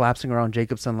fraud collapsing around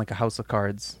Jacobson like a house of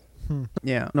cards.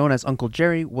 Yeah, known as Uncle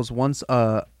Jerry, was once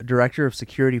a director of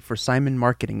security for Simon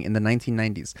Marketing in the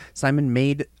 1990s. Simon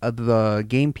made the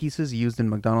game pieces used in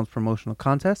McDonald's promotional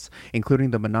contests,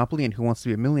 including the Monopoly and Who Wants to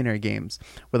Be a Millionaire games,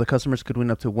 where the customers could win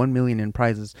up to $1 million in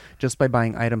prizes just by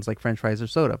buying items like French fries or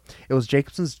soda. It was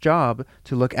Jacobson's job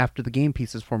to look after the game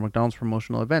pieces for McDonald's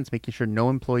promotional events, making sure no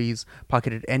employees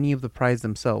pocketed any of the prize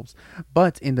themselves.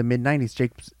 But in the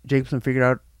mid-90s, Jacobson figured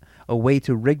out a way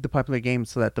to rig the popular game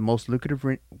so that the most lucrative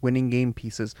winning game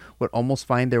pieces would almost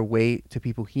find their way to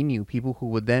people he knew, people who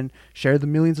would then share the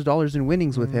millions of dollars in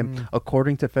winnings with him,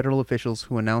 according to federal officials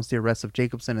who announced the arrest of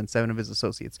Jacobson and 7 of his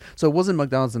associates. So it wasn't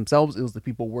McDonald's themselves, it was the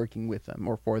people working with them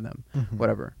or for them,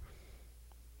 whatever.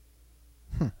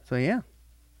 So yeah.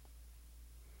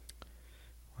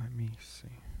 Let me see.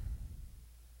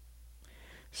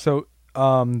 So,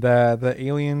 the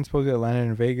alien supposedly landed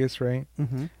in Vegas, right?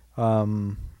 Mm-hmm.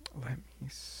 Let me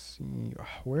see.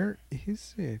 Where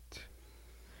is it?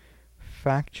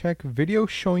 Fact check. Video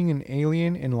showing an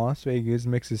alien in Las Vegas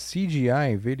mixes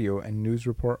CGI video and news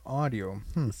report audio.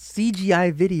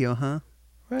 CGI video, huh?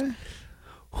 What?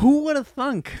 Who would have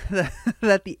thunk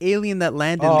that the alien that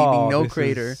landed leaving no this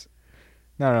crater?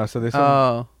 No. So this one,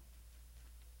 Oh.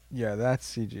 yeah, that's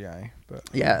CGI. But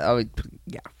Yeah,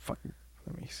 fucking.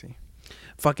 let me see.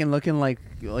 Fucking looking like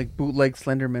bootleg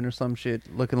Slenderman or some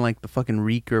shit. Looking like the fucking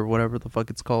Reek or whatever the fuck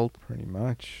it's called. Pretty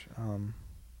much.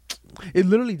 It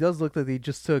literally does look like they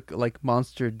just took like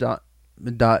monster dot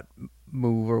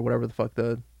move or whatever the fuck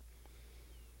the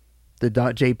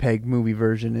 .jpeg movie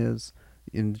version is,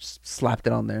 and just slapped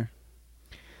it on there.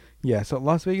 Yeah, so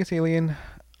Las Vegas alien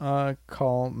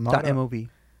call not .mov.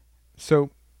 So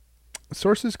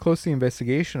sources close to the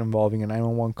investigation involving a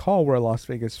 911 call where a Las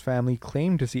Vegas family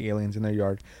claimed to see aliens in their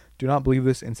yard do not believe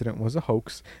this incident was a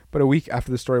hoax, but a week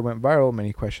after the story went viral,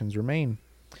 many questions remain.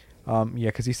 Yeah,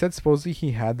 because he said supposedly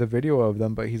he had the video of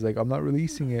them, but he's like, I'm not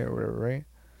releasing it or whatever, right?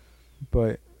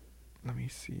 But let me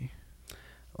see.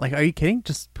 Like, are you kidding?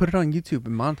 Just put it on YouTube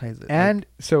and monetize it. And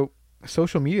so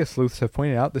social media sleuths have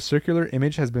pointed out the circular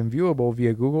image has been viewable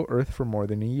via Google Earth for more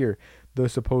than a year, the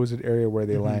supposed area where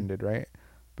they landed, right?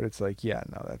 But it's like, yeah,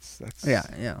 no, that's yeah.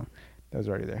 that was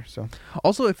already there. So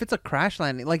Also, if it's a crash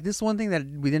landing, like this is one thing that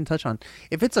we didn't touch on.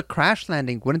 If it's a crash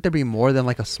landing, wouldn't there be more than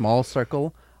like a small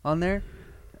circle on there?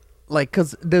 Like,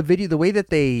 because the video, the way that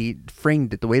they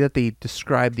framed it, the way that they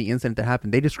described the incident that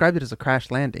happened, they described it as a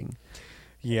crash landing.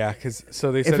 yeah, because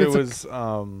so they said it was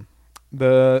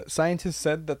the scientists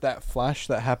said that flash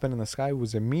that happened in the sky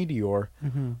was a meteor,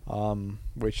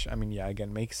 which I mean, yeah,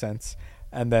 again makes sense.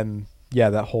 And then yeah,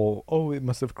 that whole it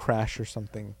must have crashed or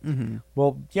something. Mm-hmm.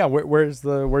 Well, yeah, where's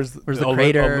the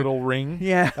crater? A little ring.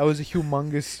 Yeah, that was a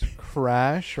humongous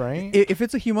crash, right? If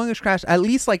it's a humongous crash, at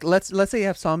least like let's say you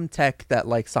have some tech that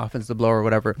like softens the blow or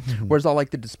whatever. Whereas all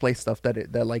like the display stuff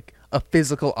that like a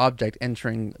physical object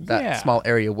entering that small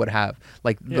area would have.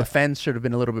 Like the fence should have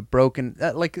been a little bit broken.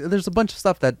 Like there's a bunch of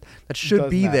stuff that should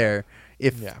be there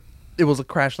if it was a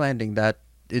crash landing. That's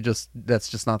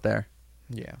just not there.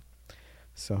 Yeah.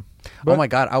 So, oh my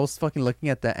god, I was fucking looking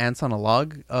at the ants on a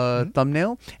log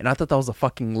thumbnail, and I thought that was a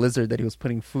fucking lizard that he was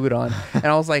putting food on, and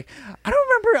I was like, I don't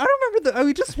remember.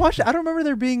 We just watched it. I don't remember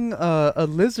there being a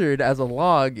lizard as a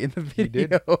log in the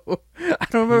video. I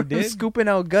don't remember him scooping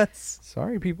out guts.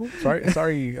 Sorry, people.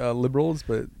 Sorry, liberals,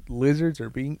 but lizards are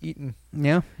being eaten.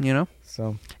 Yeah, you know.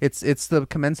 So it's the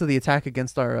commence of the attack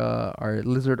against our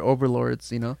lizard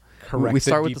overlords. You know. Correct. We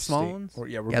start with the small ones. We're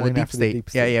the going deep after state. the deep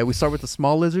state. Yeah. We start with the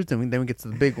small lizards, and then we get to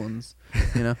the big ones.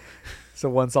 You know. So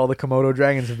once all the Komodo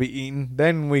dragons have been eaten,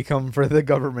 then we come for the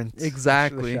government.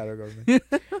 Exactly. The shadow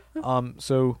government.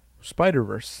 So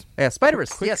Spider-Verse. Yeah,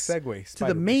 Spider-Verse. Quick yes. segue. To the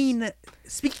Spider-Verse. main.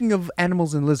 Speaking of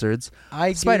animals and lizards,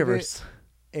 I Spider-Verse.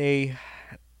 Gave it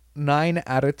a 9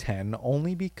 out of 10,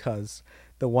 only because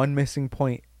the one missing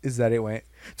point is that it went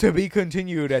to be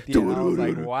continued at the end. I was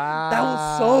like, wow. That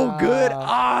was so good.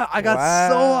 I got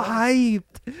so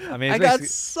hyped. I mean, I got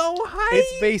so hyped.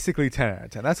 It's basically 10 out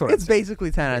of 10. That's what it's I'm saying.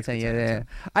 basically 10 out of 10. Yeah.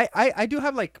 I do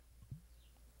have like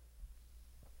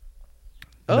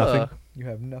nothing. You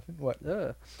have nothing? What?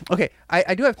 Okay,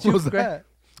 I do have two. What was that?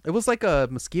 It was like a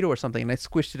mosquito or something, and I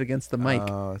squished it against the mic.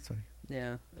 Oh, that's funny.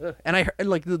 Yeah. And I heard,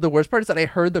 like the worst part is that I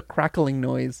heard the crackling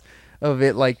noise of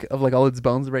it, like all its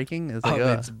bones breaking. It's like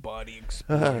its body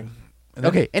exploding.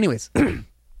 Okay. Anyways,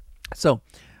 so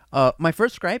my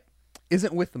first gripe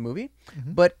isn't with the movie,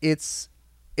 but it's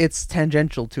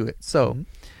tangential to it. So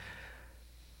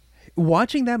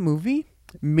watching that movie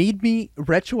made me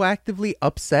retroactively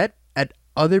upset at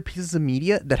other pieces of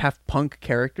media that have punk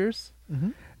characters.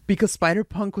 Because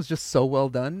Spider-Punk was just so well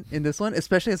done in this one,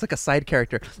 especially as like a side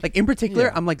character. Like in particular,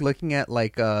 I'm like looking at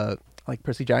like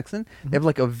Percy Jackson. They have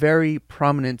like a very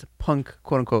prominent punk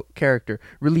quote unquote character,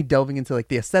 really delving into like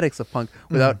the aesthetics of punk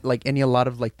without like a lot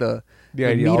of like the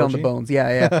meat on the bones.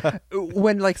 Yeah.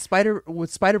 When like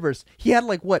Spider-Verse, he had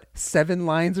like 7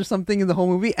 lines or something in the whole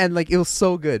movie, and like it was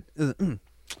so good.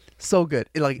 So good.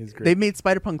 They made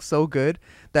Spider-Punk so good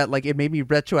that like it made me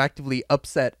retroactively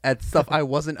upset at stuff I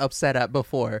wasn't upset at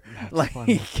before. That's like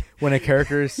funny. When a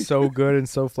character is so good and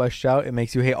so fleshed out, it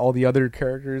makes you hate all the other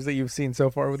characters that you've seen so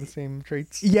far with the same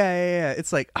traits. Yeah.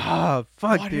 It's like, fuck,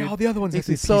 why dude. All the other ones makes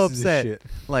me so pieces of upset. shit.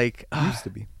 Like Used to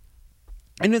be.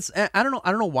 And it's I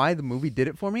don't know why the movie did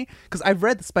it for me, because I've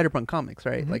read the Spider-Punk comics,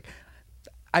 right? Like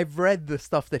I've read the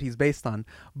stuff that he's based on,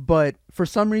 but for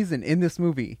some reason in this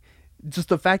movie, just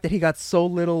the fact that he got so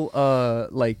little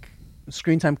like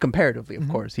screen time comparatively, of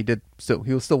course he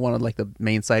was still one of like the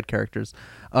main side characters,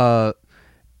 and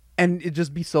it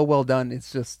just be so well done.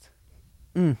 It's just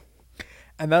and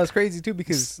that was crazy too,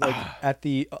 because like at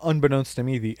the unbeknownst to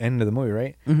me, the end of the movie,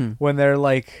 right, when they're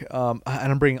like and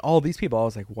I'm bringing all these people, I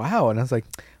was like, wow. And I was like,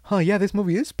 yeah, this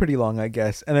movie is pretty long, I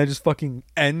guess. And it just fucking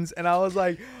ends, and I was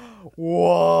like,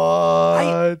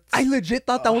 what? I legit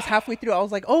thought that was halfway through. I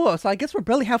was like, so I guess we're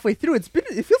barely halfway through. It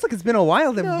feels like it's been a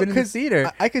while that we've been in the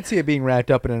theater. I could see it being wrapped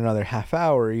up in another half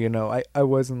hour. You know, I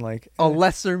wasn't like a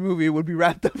lesser movie would be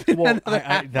wrapped up in another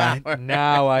half hour.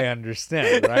 Now I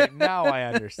understand, right? Now I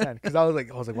understand, because I was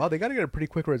like, wow, they got to get a pretty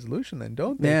quick resolution then,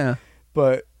 don't they? Yeah.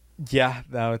 But Yeah,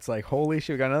 now it's like, holy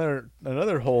shit, we got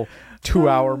another whole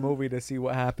 2-hour movie to see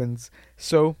what happens.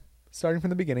 So, starting from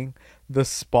the beginning, the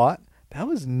Spot, that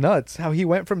was nuts. How he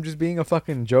went from just being a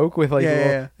fucking joke with like,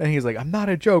 and he's like, I'm not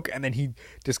a joke, and then he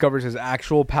discovers his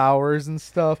actual powers and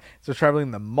stuff. So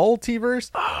traveling the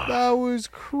multiverse, that was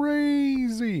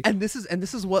crazy. And this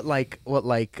is what I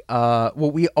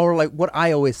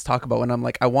always talk about when I'm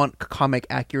like, I want comic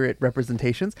accurate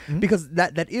representations, because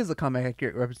that is a comic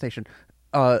accurate representation.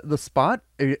 The Spot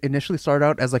initially started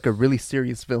out as like a really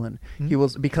serious villain. He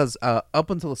was, because up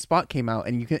until the Spot came out,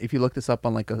 and you can, if you look this up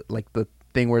on like the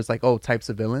thing where it's like, oh, types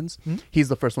of villains, he's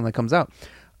the first one that comes out.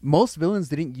 Most villains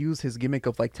didn't use his gimmick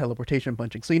of like teleportation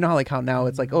punching. So you know how now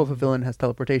it's like, oh, if a villain has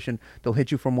teleportation, they'll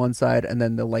hit you from one side and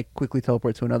then they'll like quickly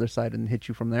teleport to another side and hit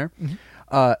you from there.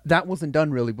 That wasn't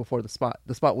done really before the Spot.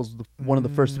 The Spot was one of the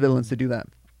first villains to do that,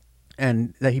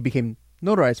 and that he became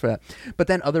notarized for that. But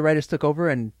then other writers took over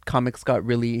and comics got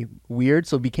really weird,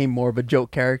 so it became more of a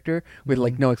joke character with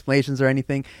like no explanations or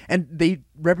anything, and they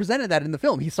represented that in the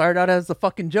film. He started out as a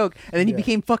fucking joke, and then he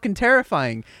became fucking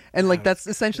terrifying, and like that's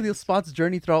essentially the Spot's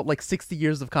journey throughout like 60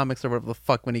 years of comics or whatever the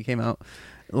fuck when he came out.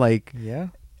 Like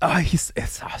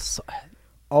it's awesome.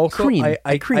 Also,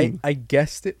 Cream. I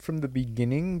guessed it from the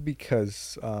beginning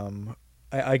because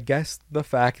I guessed the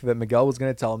fact that Miguel was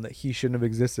going to tell him that he shouldn't have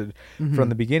existed from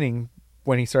the beginning,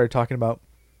 when he started talking about,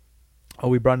 oh,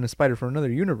 we brought in a spider from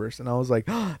another universe. And I was like,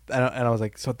 and I was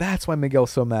like, so that's why Miguel's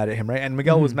so mad at him, right? And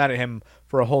Miguel was mad at him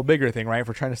for a whole bigger thing, right?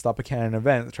 For trying to stop a canon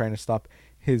event, trying to stop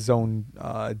his own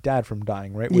dad from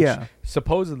dying, right? Which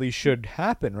supposedly should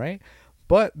happen, right?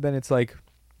 But then it's like,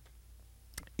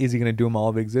 is he going to doom all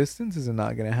of existence? Is it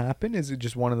not going to happen? Is it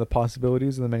just one of the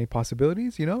possibilities of the many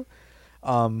possibilities, you know?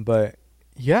 But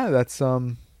yeah, that's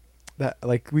that,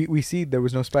 like, we see there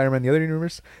was no Spider-Man in the other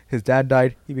universe. His dad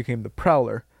died. He became the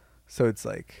Prowler. So it's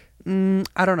like,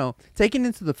 I don't know. Taking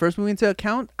into the first movie into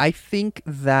account, I think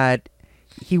that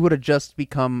he would have just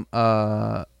become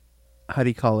how do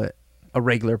you call it, a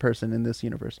regular person in this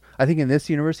universe. I think in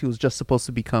this universe he was just supposed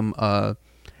to become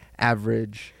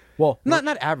average. Well, not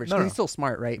average, because he's still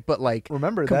smart, right? But like,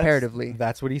 remember, comparatively,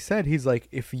 that's what he said. He's like,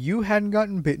 if you hadn't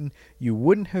gotten bitten, you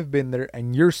wouldn't have been there,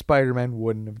 and your Spider-Man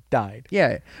wouldn't have died.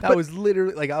 Yeah, that was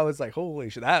literally like, I was like,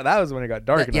 holy shit, that was when it got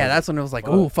dark. That's when it was like,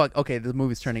 oh fuck, okay, the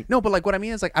movie's turning. No, but like, what I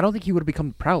mean is like, I don't think he would have become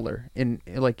the Prowler in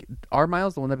like our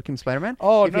Miles, the one that became Spider-Man.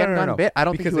 Oh, if he hadn't gotten bit, I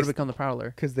don't think he would have become the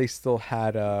Prowler, because they still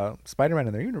had Spider-Man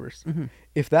in their universe.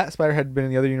 If that Spider had been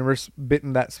in the other universe,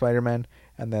 bitten that Spider-Man,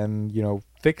 and then, you know,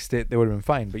 fixed it, they would have been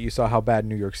fine. But you saw how bad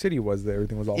New York City was. That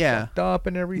everything was all fucked up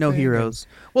and everything. No heroes.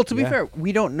 Well, to be fair,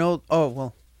 we don't know. Oh,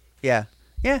 well, yeah.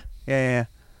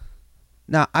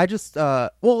 Now, I just,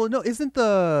 well, no, isn't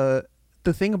the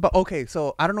thing about, okay,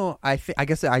 so I don't know, I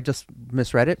guess I just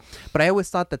misread it, but I always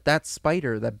thought that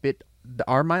spider that bit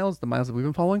our Miles, the Miles that we've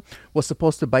been following, was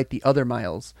supposed to bite the other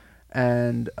Miles.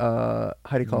 And how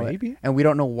do you call it? And we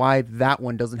don't know why that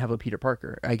one doesn't have a Peter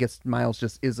Parker. I guess Miles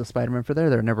just is a Spider-Man for there.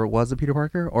 There never was a Peter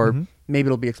Parker, or maybe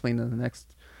it'll be explained in the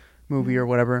next movie or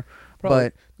whatever.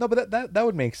 Probably. But that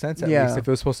would make sense at least if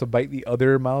it was supposed to bite the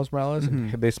other Miles Morales, and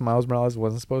this Miles Morales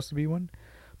wasn't supposed to be one,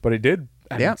 but it did.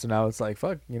 So now it's like,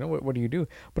 fuck, you know, what do you do?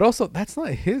 But also, that's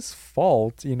not his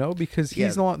fault, you know, because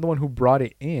he's not the one who brought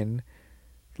it in.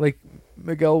 Like,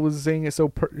 Miguel was saying it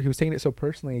he was taking it so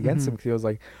personally against him, because he was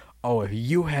like, oh, if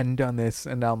you hadn't done this,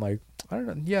 and now I'm like, I don't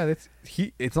know. Yeah,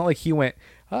 it's not like he went,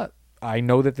 I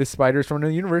know that this spider's from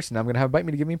another universe, and I'm gonna have it bite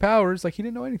me to give me powers. Like, he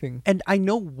didn't know anything. And I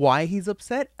know why he's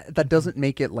upset. That doesn't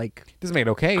make it like, doesn't make it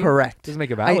okay. Correct. Doesn't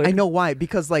make it valid. I know why,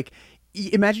 because like,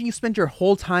 imagine you spend your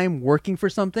whole time working for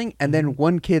something, and then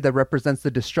one kid that represents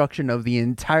the destruction of the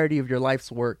entirety of your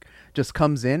life's work just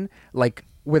comes in, like,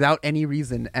 without any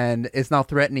reason, and is now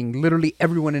threatening literally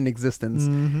everyone in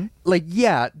existence. Like,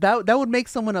 yeah, that would make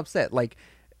someone upset. Like,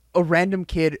 a random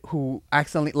kid who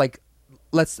accidentally, like,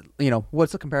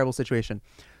 what's a comparable situation?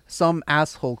 Some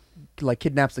asshole like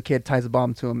kidnaps a kid, ties a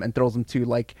bomb to him, and throws him to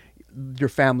like your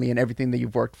family and everything that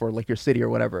you've worked for, like your city or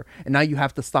whatever, and now you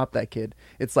have to stop that kid.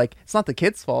 It's like, it's not the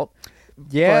kid's fault.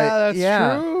 That's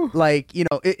true. Like, you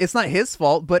know, it's not his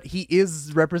fault, but he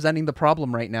is representing the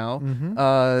problem right now.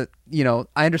 You know,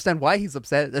 I understand why he's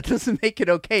upset. That doesn't make it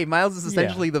okay. Miles is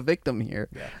essentially the victim here.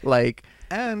 Like,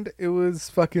 and it was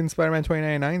fucking Spider-Man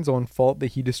 2099's own fault that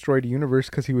he destroyed a universe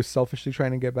because he was selfishly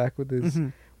trying to get back with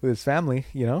his family,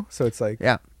 you know? So it's like,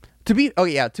 to be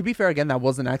fair, again, that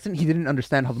was an accident. He didn't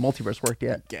understand how the multiverse worked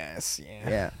yet. Yes,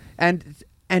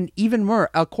 And even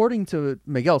more, according to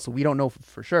Miguel, so we don't know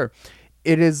for sure,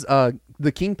 it is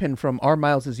the Kingpin from our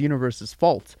Miles' universe's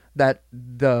fault that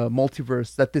the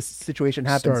multiverse, that this situation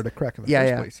happens. Started to crack in the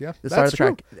first place. Yeah, The start of the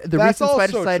crack. The That's reason Spider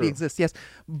also Society true. exists, yes,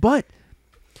 but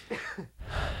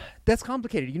that's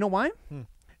complicated. You know why?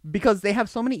 Because they have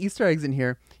so many Easter eggs in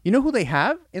here. You know who they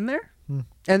have in there?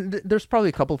 And there's probably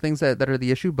a couple things that are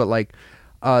the issue, but like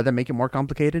that make it more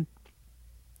complicated.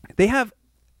 They have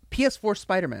PS4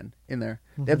 Spider-Man in there.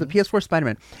 They have the PS4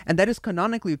 Spider-Man, and that is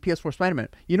canonically PS4 Spider-Man.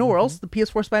 You know where else the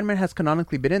PS4 Spider-Man has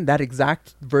canonically been in? That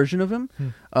exact version of him,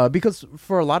 because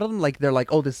for a lot of them, like they're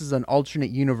like, oh, this is an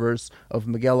alternate universe of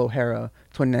Miguel O'Hara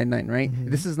 2099, right?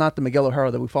 This is not the Miguel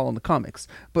O'Hara that we follow in the comics.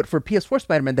 But for PS4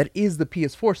 Spider-Man, that is the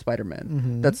PS4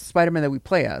 Spider-Man. That's the Spider-Man that we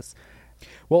play as.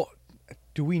 Well,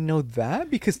 do we know that?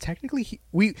 Because technically,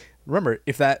 we remember,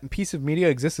 if that piece of media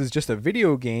exists as just a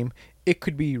video game, it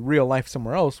could be real life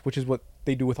somewhere else, which is what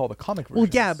they do with all the comic versions. Well,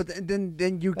 yeah, but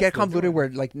then you get convoluted where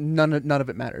like none of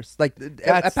it matters. Like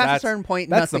at past a certain point,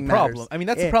 that's nothing the problem. matters. I mean,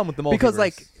 that's the problem with the multiverse. Because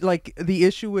like the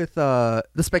issue with the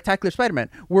Spectacular Spider-Man,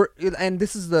 and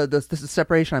this is the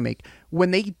separation I make.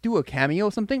 When they do a cameo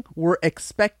or something, we're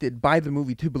expected by the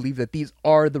movie to believe that these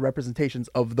are the representations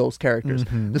of those characters.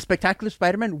 The Spectacular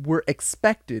Spider-Man, we're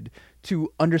expected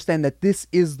to understand that this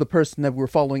is the person that we're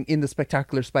following in the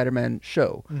Spectacular Spider-Man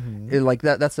show. Like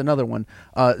that's another one.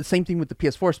 Same thing with the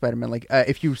PS4 Spider-Man. Like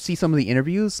if you see some of the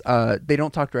interviews, they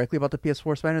don't talk directly about the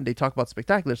PS4 Spider-Man. They talk about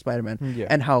Spectacular Spider-Man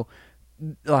and how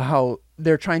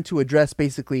they're trying to address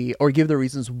basically or give the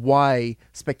reasons why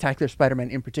Spectacular Spider-Man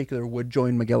in particular would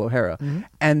join Miguel O'Hara.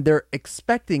 And they're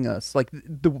expecting us, like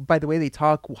by the way they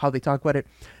talk, how they talk about it,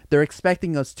 they're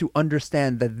expecting us to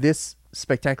understand that this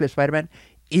Spectacular Spider-Man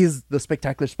is the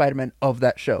Spectacular Spider-Man of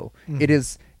that show. It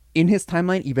is in his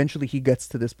timeline. Eventually he gets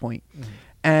to this point.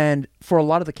 And for a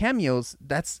lot of the cameos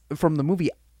that's from the movie,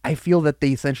 I feel that they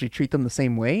essentially treat them the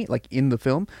same way, like in the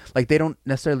film. Like they don't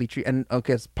necessarily treat, and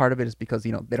okay, part of it is because,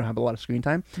 you know, they don't have a lot of screen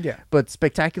time. Yeah. But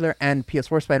Spectacular and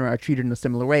PS4 Spider-Man are treated in a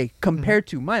similar way compared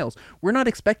to Miles. We're not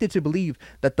expected to believe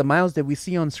that the Miles that we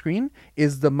see on screen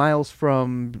is the Miles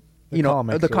from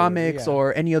the comics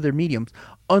or any other mediums.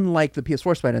 Unlike the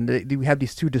PS4 Spider-Man, we have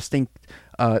these two distinct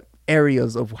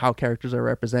areas of how characters are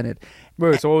represented.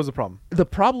 Wait, so what was the problem? The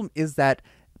problem is that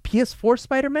PS4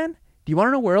 Spider-Man, do you want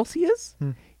to know where else he is?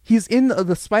 He's in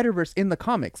the Spider-Verse in the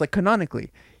comics, like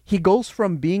canonically. He goes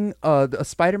from being a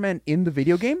Spider-Man in the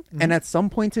video game, and at some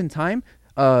point in time,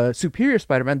 Superior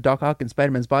Spider-Man, Doc Ock and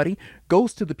Spider-Man's body,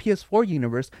 goes to the PS4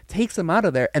 universe, takes him out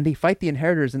of there, and they fight the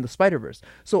Inheritors in the Spider-Verse.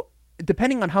 So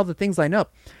depending on how the things line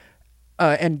up,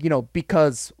 and, you know,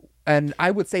 because... And I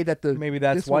would say that maybe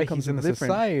that's this one why comes he's in the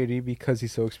different. society, because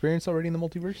he's so experienced already in the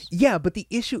multiverse. Yeah, but the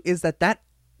issue is that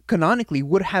canonically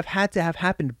would have had to have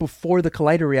happened before the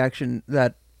Collider reaction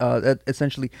that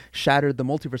essentially shattered the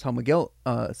multiverse. How Miguel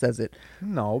says it.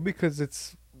 No, because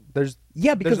because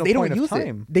they don't use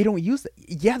it. They don't use it.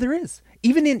 Yeah, there is.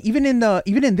 Even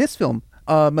in this film,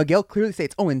 Miguel clearly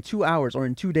states, "Oh, in 2 hours or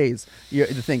in 2 days." The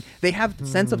thing they have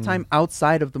sense of time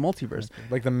outside of the multiverse,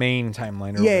 like the main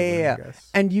timeline. Or yeah. I guess.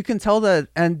 And you can tell that.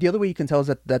 And the other way you can tell is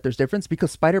that there's difference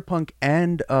because Spider-Punk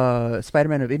and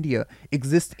Spider-Man of India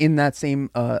exist in that same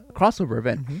crossover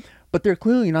event. But they're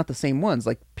clearly not the same ones.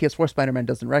 Like PS4 Spider-Man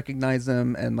doesn't recognize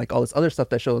them, and like all this other stuff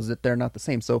that shows that they're not the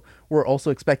same. So we're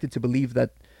also expected to believe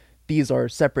that these are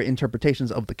separate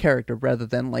interpretations of the character rather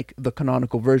than like the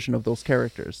canonical version of those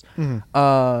characters.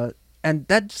 And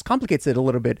that just complicates it a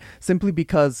little bit, simply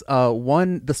because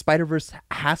one, the Spider-Verse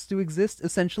has to exist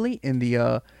essentially in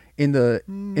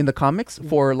the comics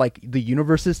for like the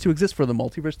universes to exist, for the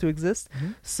multiverse to exist.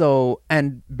 So,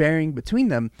 and bearing between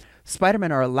them,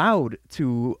 Spider-Man are allowed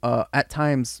to at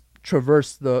times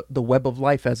traverse the web of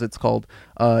life, as it's called,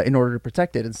 in order to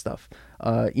protect it and stuff.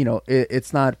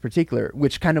 It's not particular,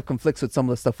 which kind of conflicts with some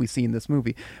of the stuff we see in this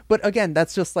movie. But again,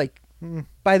 that's just like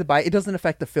by the by, it doesn't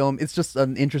affect the film. It's just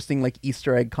an interesting like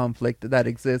Easter egg conflict that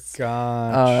exists.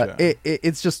 Gotcha.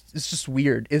 It's just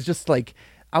weird. It's just like,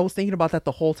 I was thinking about that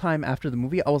the whole time after the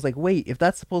movie. I was like, wait, if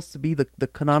that's supposed to be the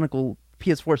canonical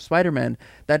PS4 Spider-Man,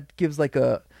 that gives like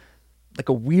a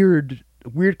weird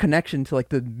connection to like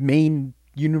the main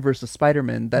universe of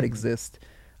Spider-Man that exists.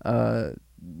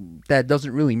 That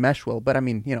doesn't really mesh well. But I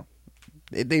mean, you know,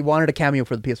 they wanted a cameo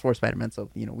for the PS4 Spider-Man, so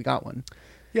you know, we got one.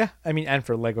 Yeah, I mean, and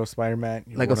for Lego Spider-Man,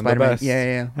 Lego Spider-Man,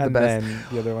 yeah, the and best. then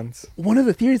the other ones. One of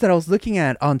the theories that I was looking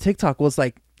at on TikTok was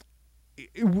like,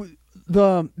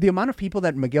 the amount of people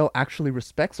that Miguel actually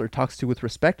respects or talks to with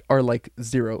respect are like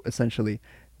zero, essentially.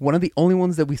 One of the only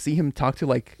ones that we see him talk to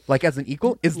like as an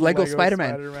equal is Lego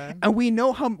Spider-Man. And we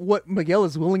know what Miguel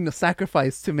is willing to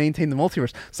sacrifice to maintain the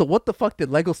multiverse. So what the fuck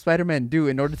did Lego Spider-Man do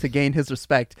in order to gain his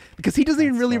respect? Because he doesn't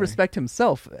even really respect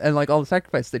himself and like all the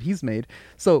sacrifice that he's made.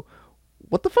 So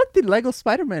What the fuck did Lego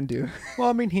Spider-Man do? Well,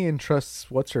 I mean, he entrusts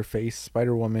what's her face,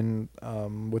 Spider-Woman,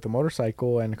 with a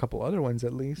motorcycle and a couple other ones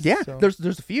at least. Yeah, so. there's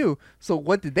a few. So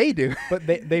what did they do? But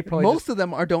they probably Most of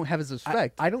them don't have his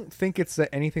respect. I don't think it's that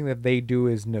anything that they do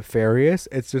is nefarious.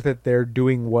 It's just that they're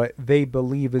doing what they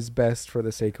believe is best for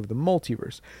the sake of the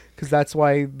multiverse. Because that's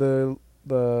why the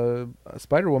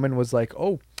Spider-Woman was like,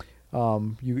 oh,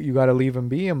 you got to leave him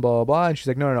be and blah, blah, blah. And she's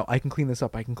like, no, I can clean this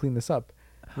up.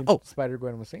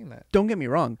 Spider-Gwen was saying that. Don't get me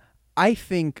wrong. I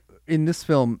think in this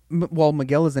film, while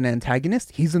Miguel is an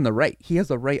antagonist, he's in the right. He has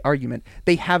the right argument.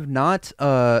 They have not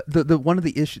the one of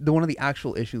the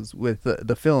actual issues with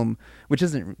the film, which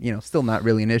isn't still not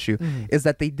really an issue, is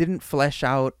that they didn't flesh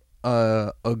out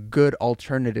a good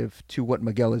alternative to what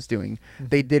Miguel is doing.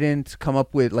 They didn't come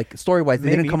up with, like, story-wise,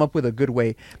 they didn't come up with a good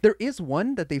way. There is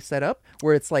one that they've set up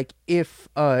where it's like, if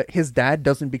his dad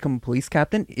doesn't become a police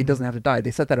captain, it doesn't have to die. They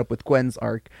set that up with Gwen's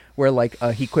arc where, like,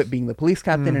 he quit being the police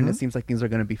captain and it seems like things are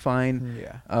going to be fine.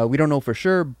 Yeah. We don't know for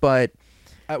sure, but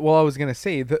well, I was going to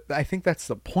say that I think that's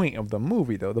the point of the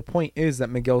movie, though. The point is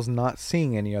that Miguel's not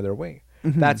seeing any other way.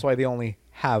 That's why they only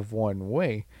have one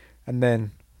way. And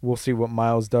then we'll see what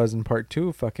Miles does in part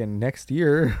 2 fucking next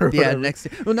year. Yeah, next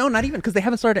year. Well, no, not even, because they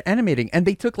haven't started animating. And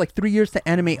they took like 3 years to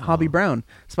animate Hobby Brown,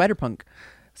 Spider-Punk.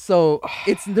 So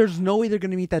there's no way they're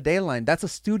going to meet that deadline. That's a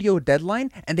studio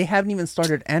deadline, and they haven't even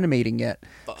started animating yet.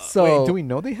 So wait, do we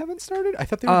know they haven't started? I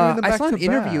thought they were doing them back to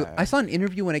interview. back. I saw an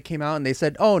interview when it came out, and they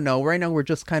said, "Oh no, right now we're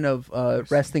just kind of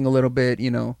resting a little bit,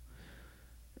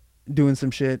 doing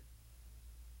some shit."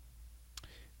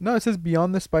 No, it says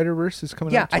Beyond the Spider-Verse is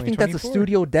coming out. Yeah, I think that's a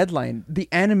studio deadline. The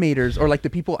animators, or like the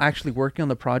people actually working on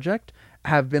the project,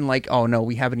 have been like, "Oh no,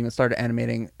 we haven't even started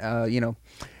animating."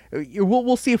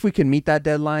 We'll see if we can meet that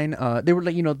deadline. They were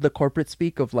like, the corporate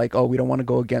speak of like, "Oh, we don't want to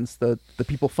go against the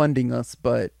people funding us,"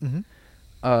 but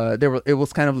it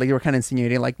was kind of like they were kind of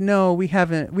insinuating like, "No, we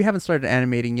haven't started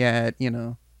animating yet."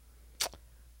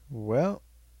 Well,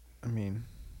 I mean,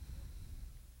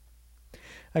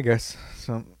 I guess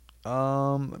so.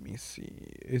 Let me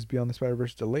see. Is Beyond the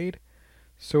Spider-Verse delayed?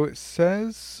 So it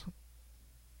says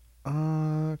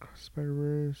Across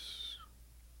Spider-Verse.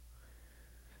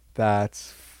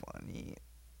 That's funny.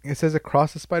 It says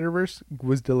Across the Spider-Verse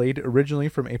was delayed originally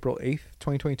from April 8th,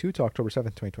 2022 to October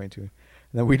 7th, 2022. And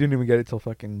then we didn't even get it till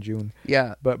fucking June.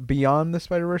 Yeah. But Beyond the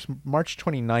Spider-Verse, March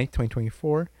 29th,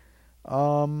 2024.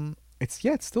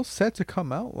 It's still set to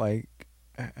come out like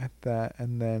at that,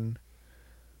 and then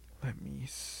let me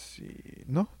see.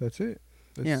 No, that's it.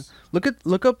 Yeah. Look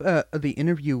up the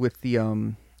interview with the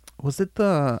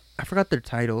I forgot their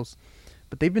titles,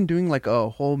 but they've been doing like a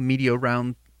whole media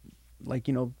round, like,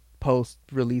 post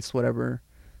release whatever,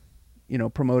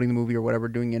 promoting the movie or whatever,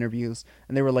 doing interviews,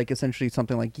 and they were like essentially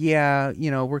something like, yeah,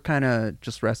 we're kind of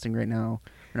just resting right now.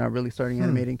 We're not really starting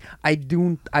animating. I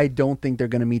don't think they're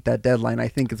going to meet that deadline. I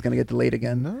think it's going to get delayed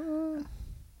again. No.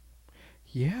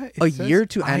 Yeah, a year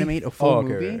to animate a full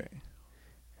movie.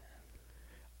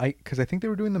 Right. Because I think they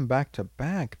were doing them back to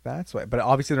back. That's why. But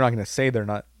obviously they're not going to say they're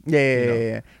not.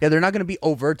 Yeah. They're not going to be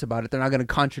overt about it. They're not going to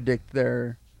contradict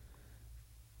the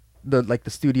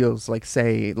studios like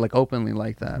say like openly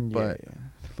like that.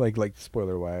 But like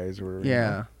spoiler wise or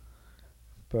yeah.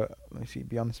 But let me see.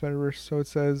 Beyond the Spider-Verse. So it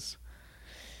says.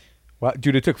 Wow,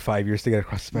 dude, it took 5 years to get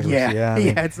Across the Spider-Verse. Yeah,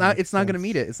 it's not gonna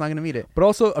meet it. It's not gonna meet it. But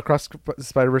also, Across the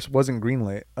Spider-Verse wasn't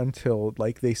greenlit until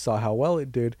like they saw how well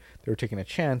it did. They were taking a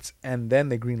chance, and then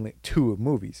they greenlit 2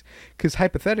 movies. Because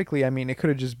hypothetically, I mean, it could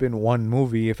have just been 1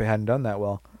 movie if it hadn't done that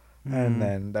well, and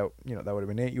then that would have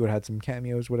been it. You would have had some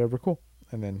cameos, whatever, cool,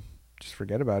 and then just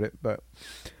forget about it. But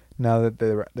now that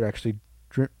they're actually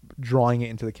drawing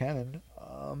it into the canon,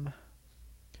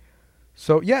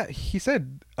 so yeah, he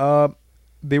said.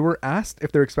 They were asked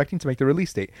if they're expecting to make the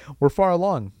release date. We're far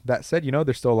along. That said,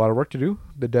 there's still a lot of work to do.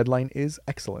 The deadline is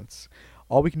excellence.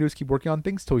 All we can do is keep working on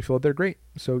things till we feel that they're great.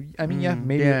 So, I mean,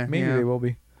 maybe they will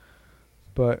be.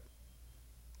 But,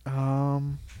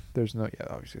 obviously there's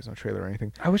no trailer or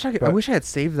anything. I wish I had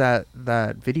saved that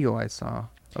video I saw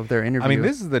of their interview. I mean,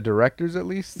 this is the directors at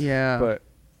least. Yeah. But,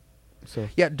 so.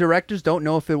 Yeah, directors don't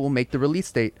know if it will make the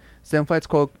release date. Stanfield's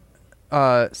quote,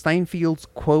 Steinfeld's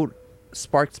quote,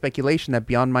 sparked speculation that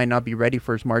Beyond might not be ready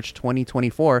for March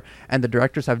 2024, and the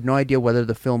directors have no idea whether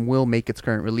the film will make its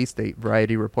current release date,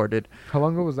 Variety reported. How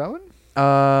long ago was that one?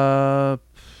 I'm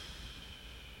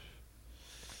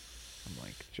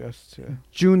like just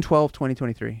June 12,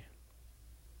 2023.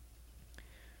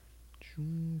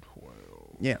 June 12.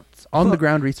 Yeah, it's on the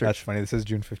ground research. That's funny. This is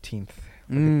June 15th.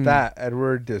 Look at that.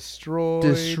 Edward destroyed.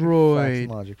 Facts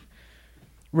and logic.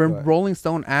 But- Rolling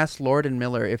Stone asked Lord and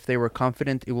Miller if they were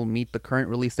confident it will meet the current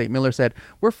release date. Miller said,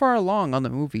 "We're far along on the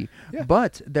movie, Yeah.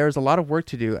 but there's a lot of work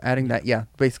to do." Adding that, yeah,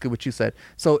 basically what you said.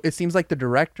 So it seems like the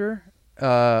director,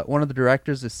 one of the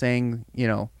directors is saying,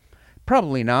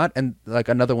 probably not, and like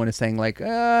another one is saying like,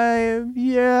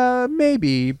 yeah,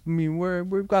 maybe. I mean,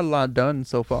 we've got a lot done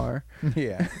so far.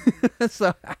 Yeah.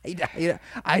 So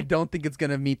I don't think it's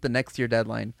gonna meet the next year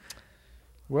deadline.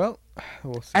 Well,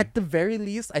 we'll see. At the very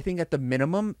least, I think at the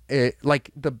minimum,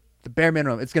 like the bare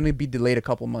minimum, it's going to be delayed a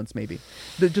couple months, maybe.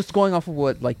 Just going off of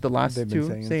what like the last They've been two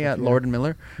saying and say stuff, at yeah. Lord and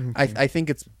Miller, Okay. I think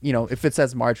it's if it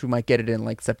says March, we might get it in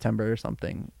like September or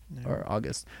something or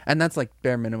August, and that's like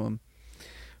bare minimum.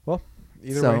 Well,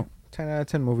 either So- way, 10 out of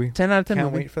 10 movie. 10 out of 10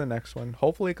 Can't movie. wait for the next one.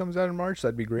 Hopefully it comes out in March.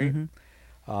 That'd be great. Mhm.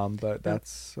 But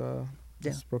that's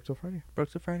Yeah. Broke Till Friday.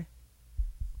 Broke to Friday.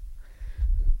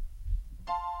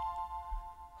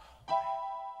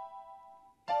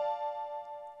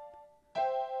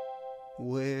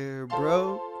 We're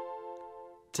broke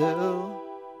till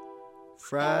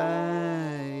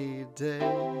Friday.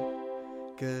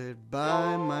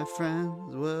 Goodbye, my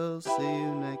friends. We'll see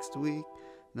you next week.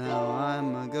 Now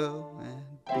I'ma go and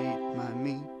beat my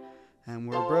meat. And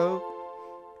we're broke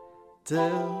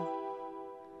till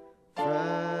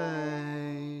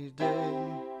Friday.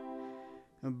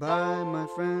 Bye, my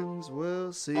friends.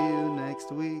 We'll see you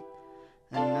next week.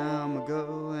 And now I'ma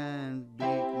go and beat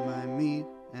my meat.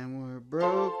 And we're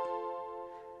broke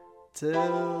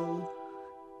till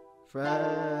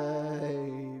Friday.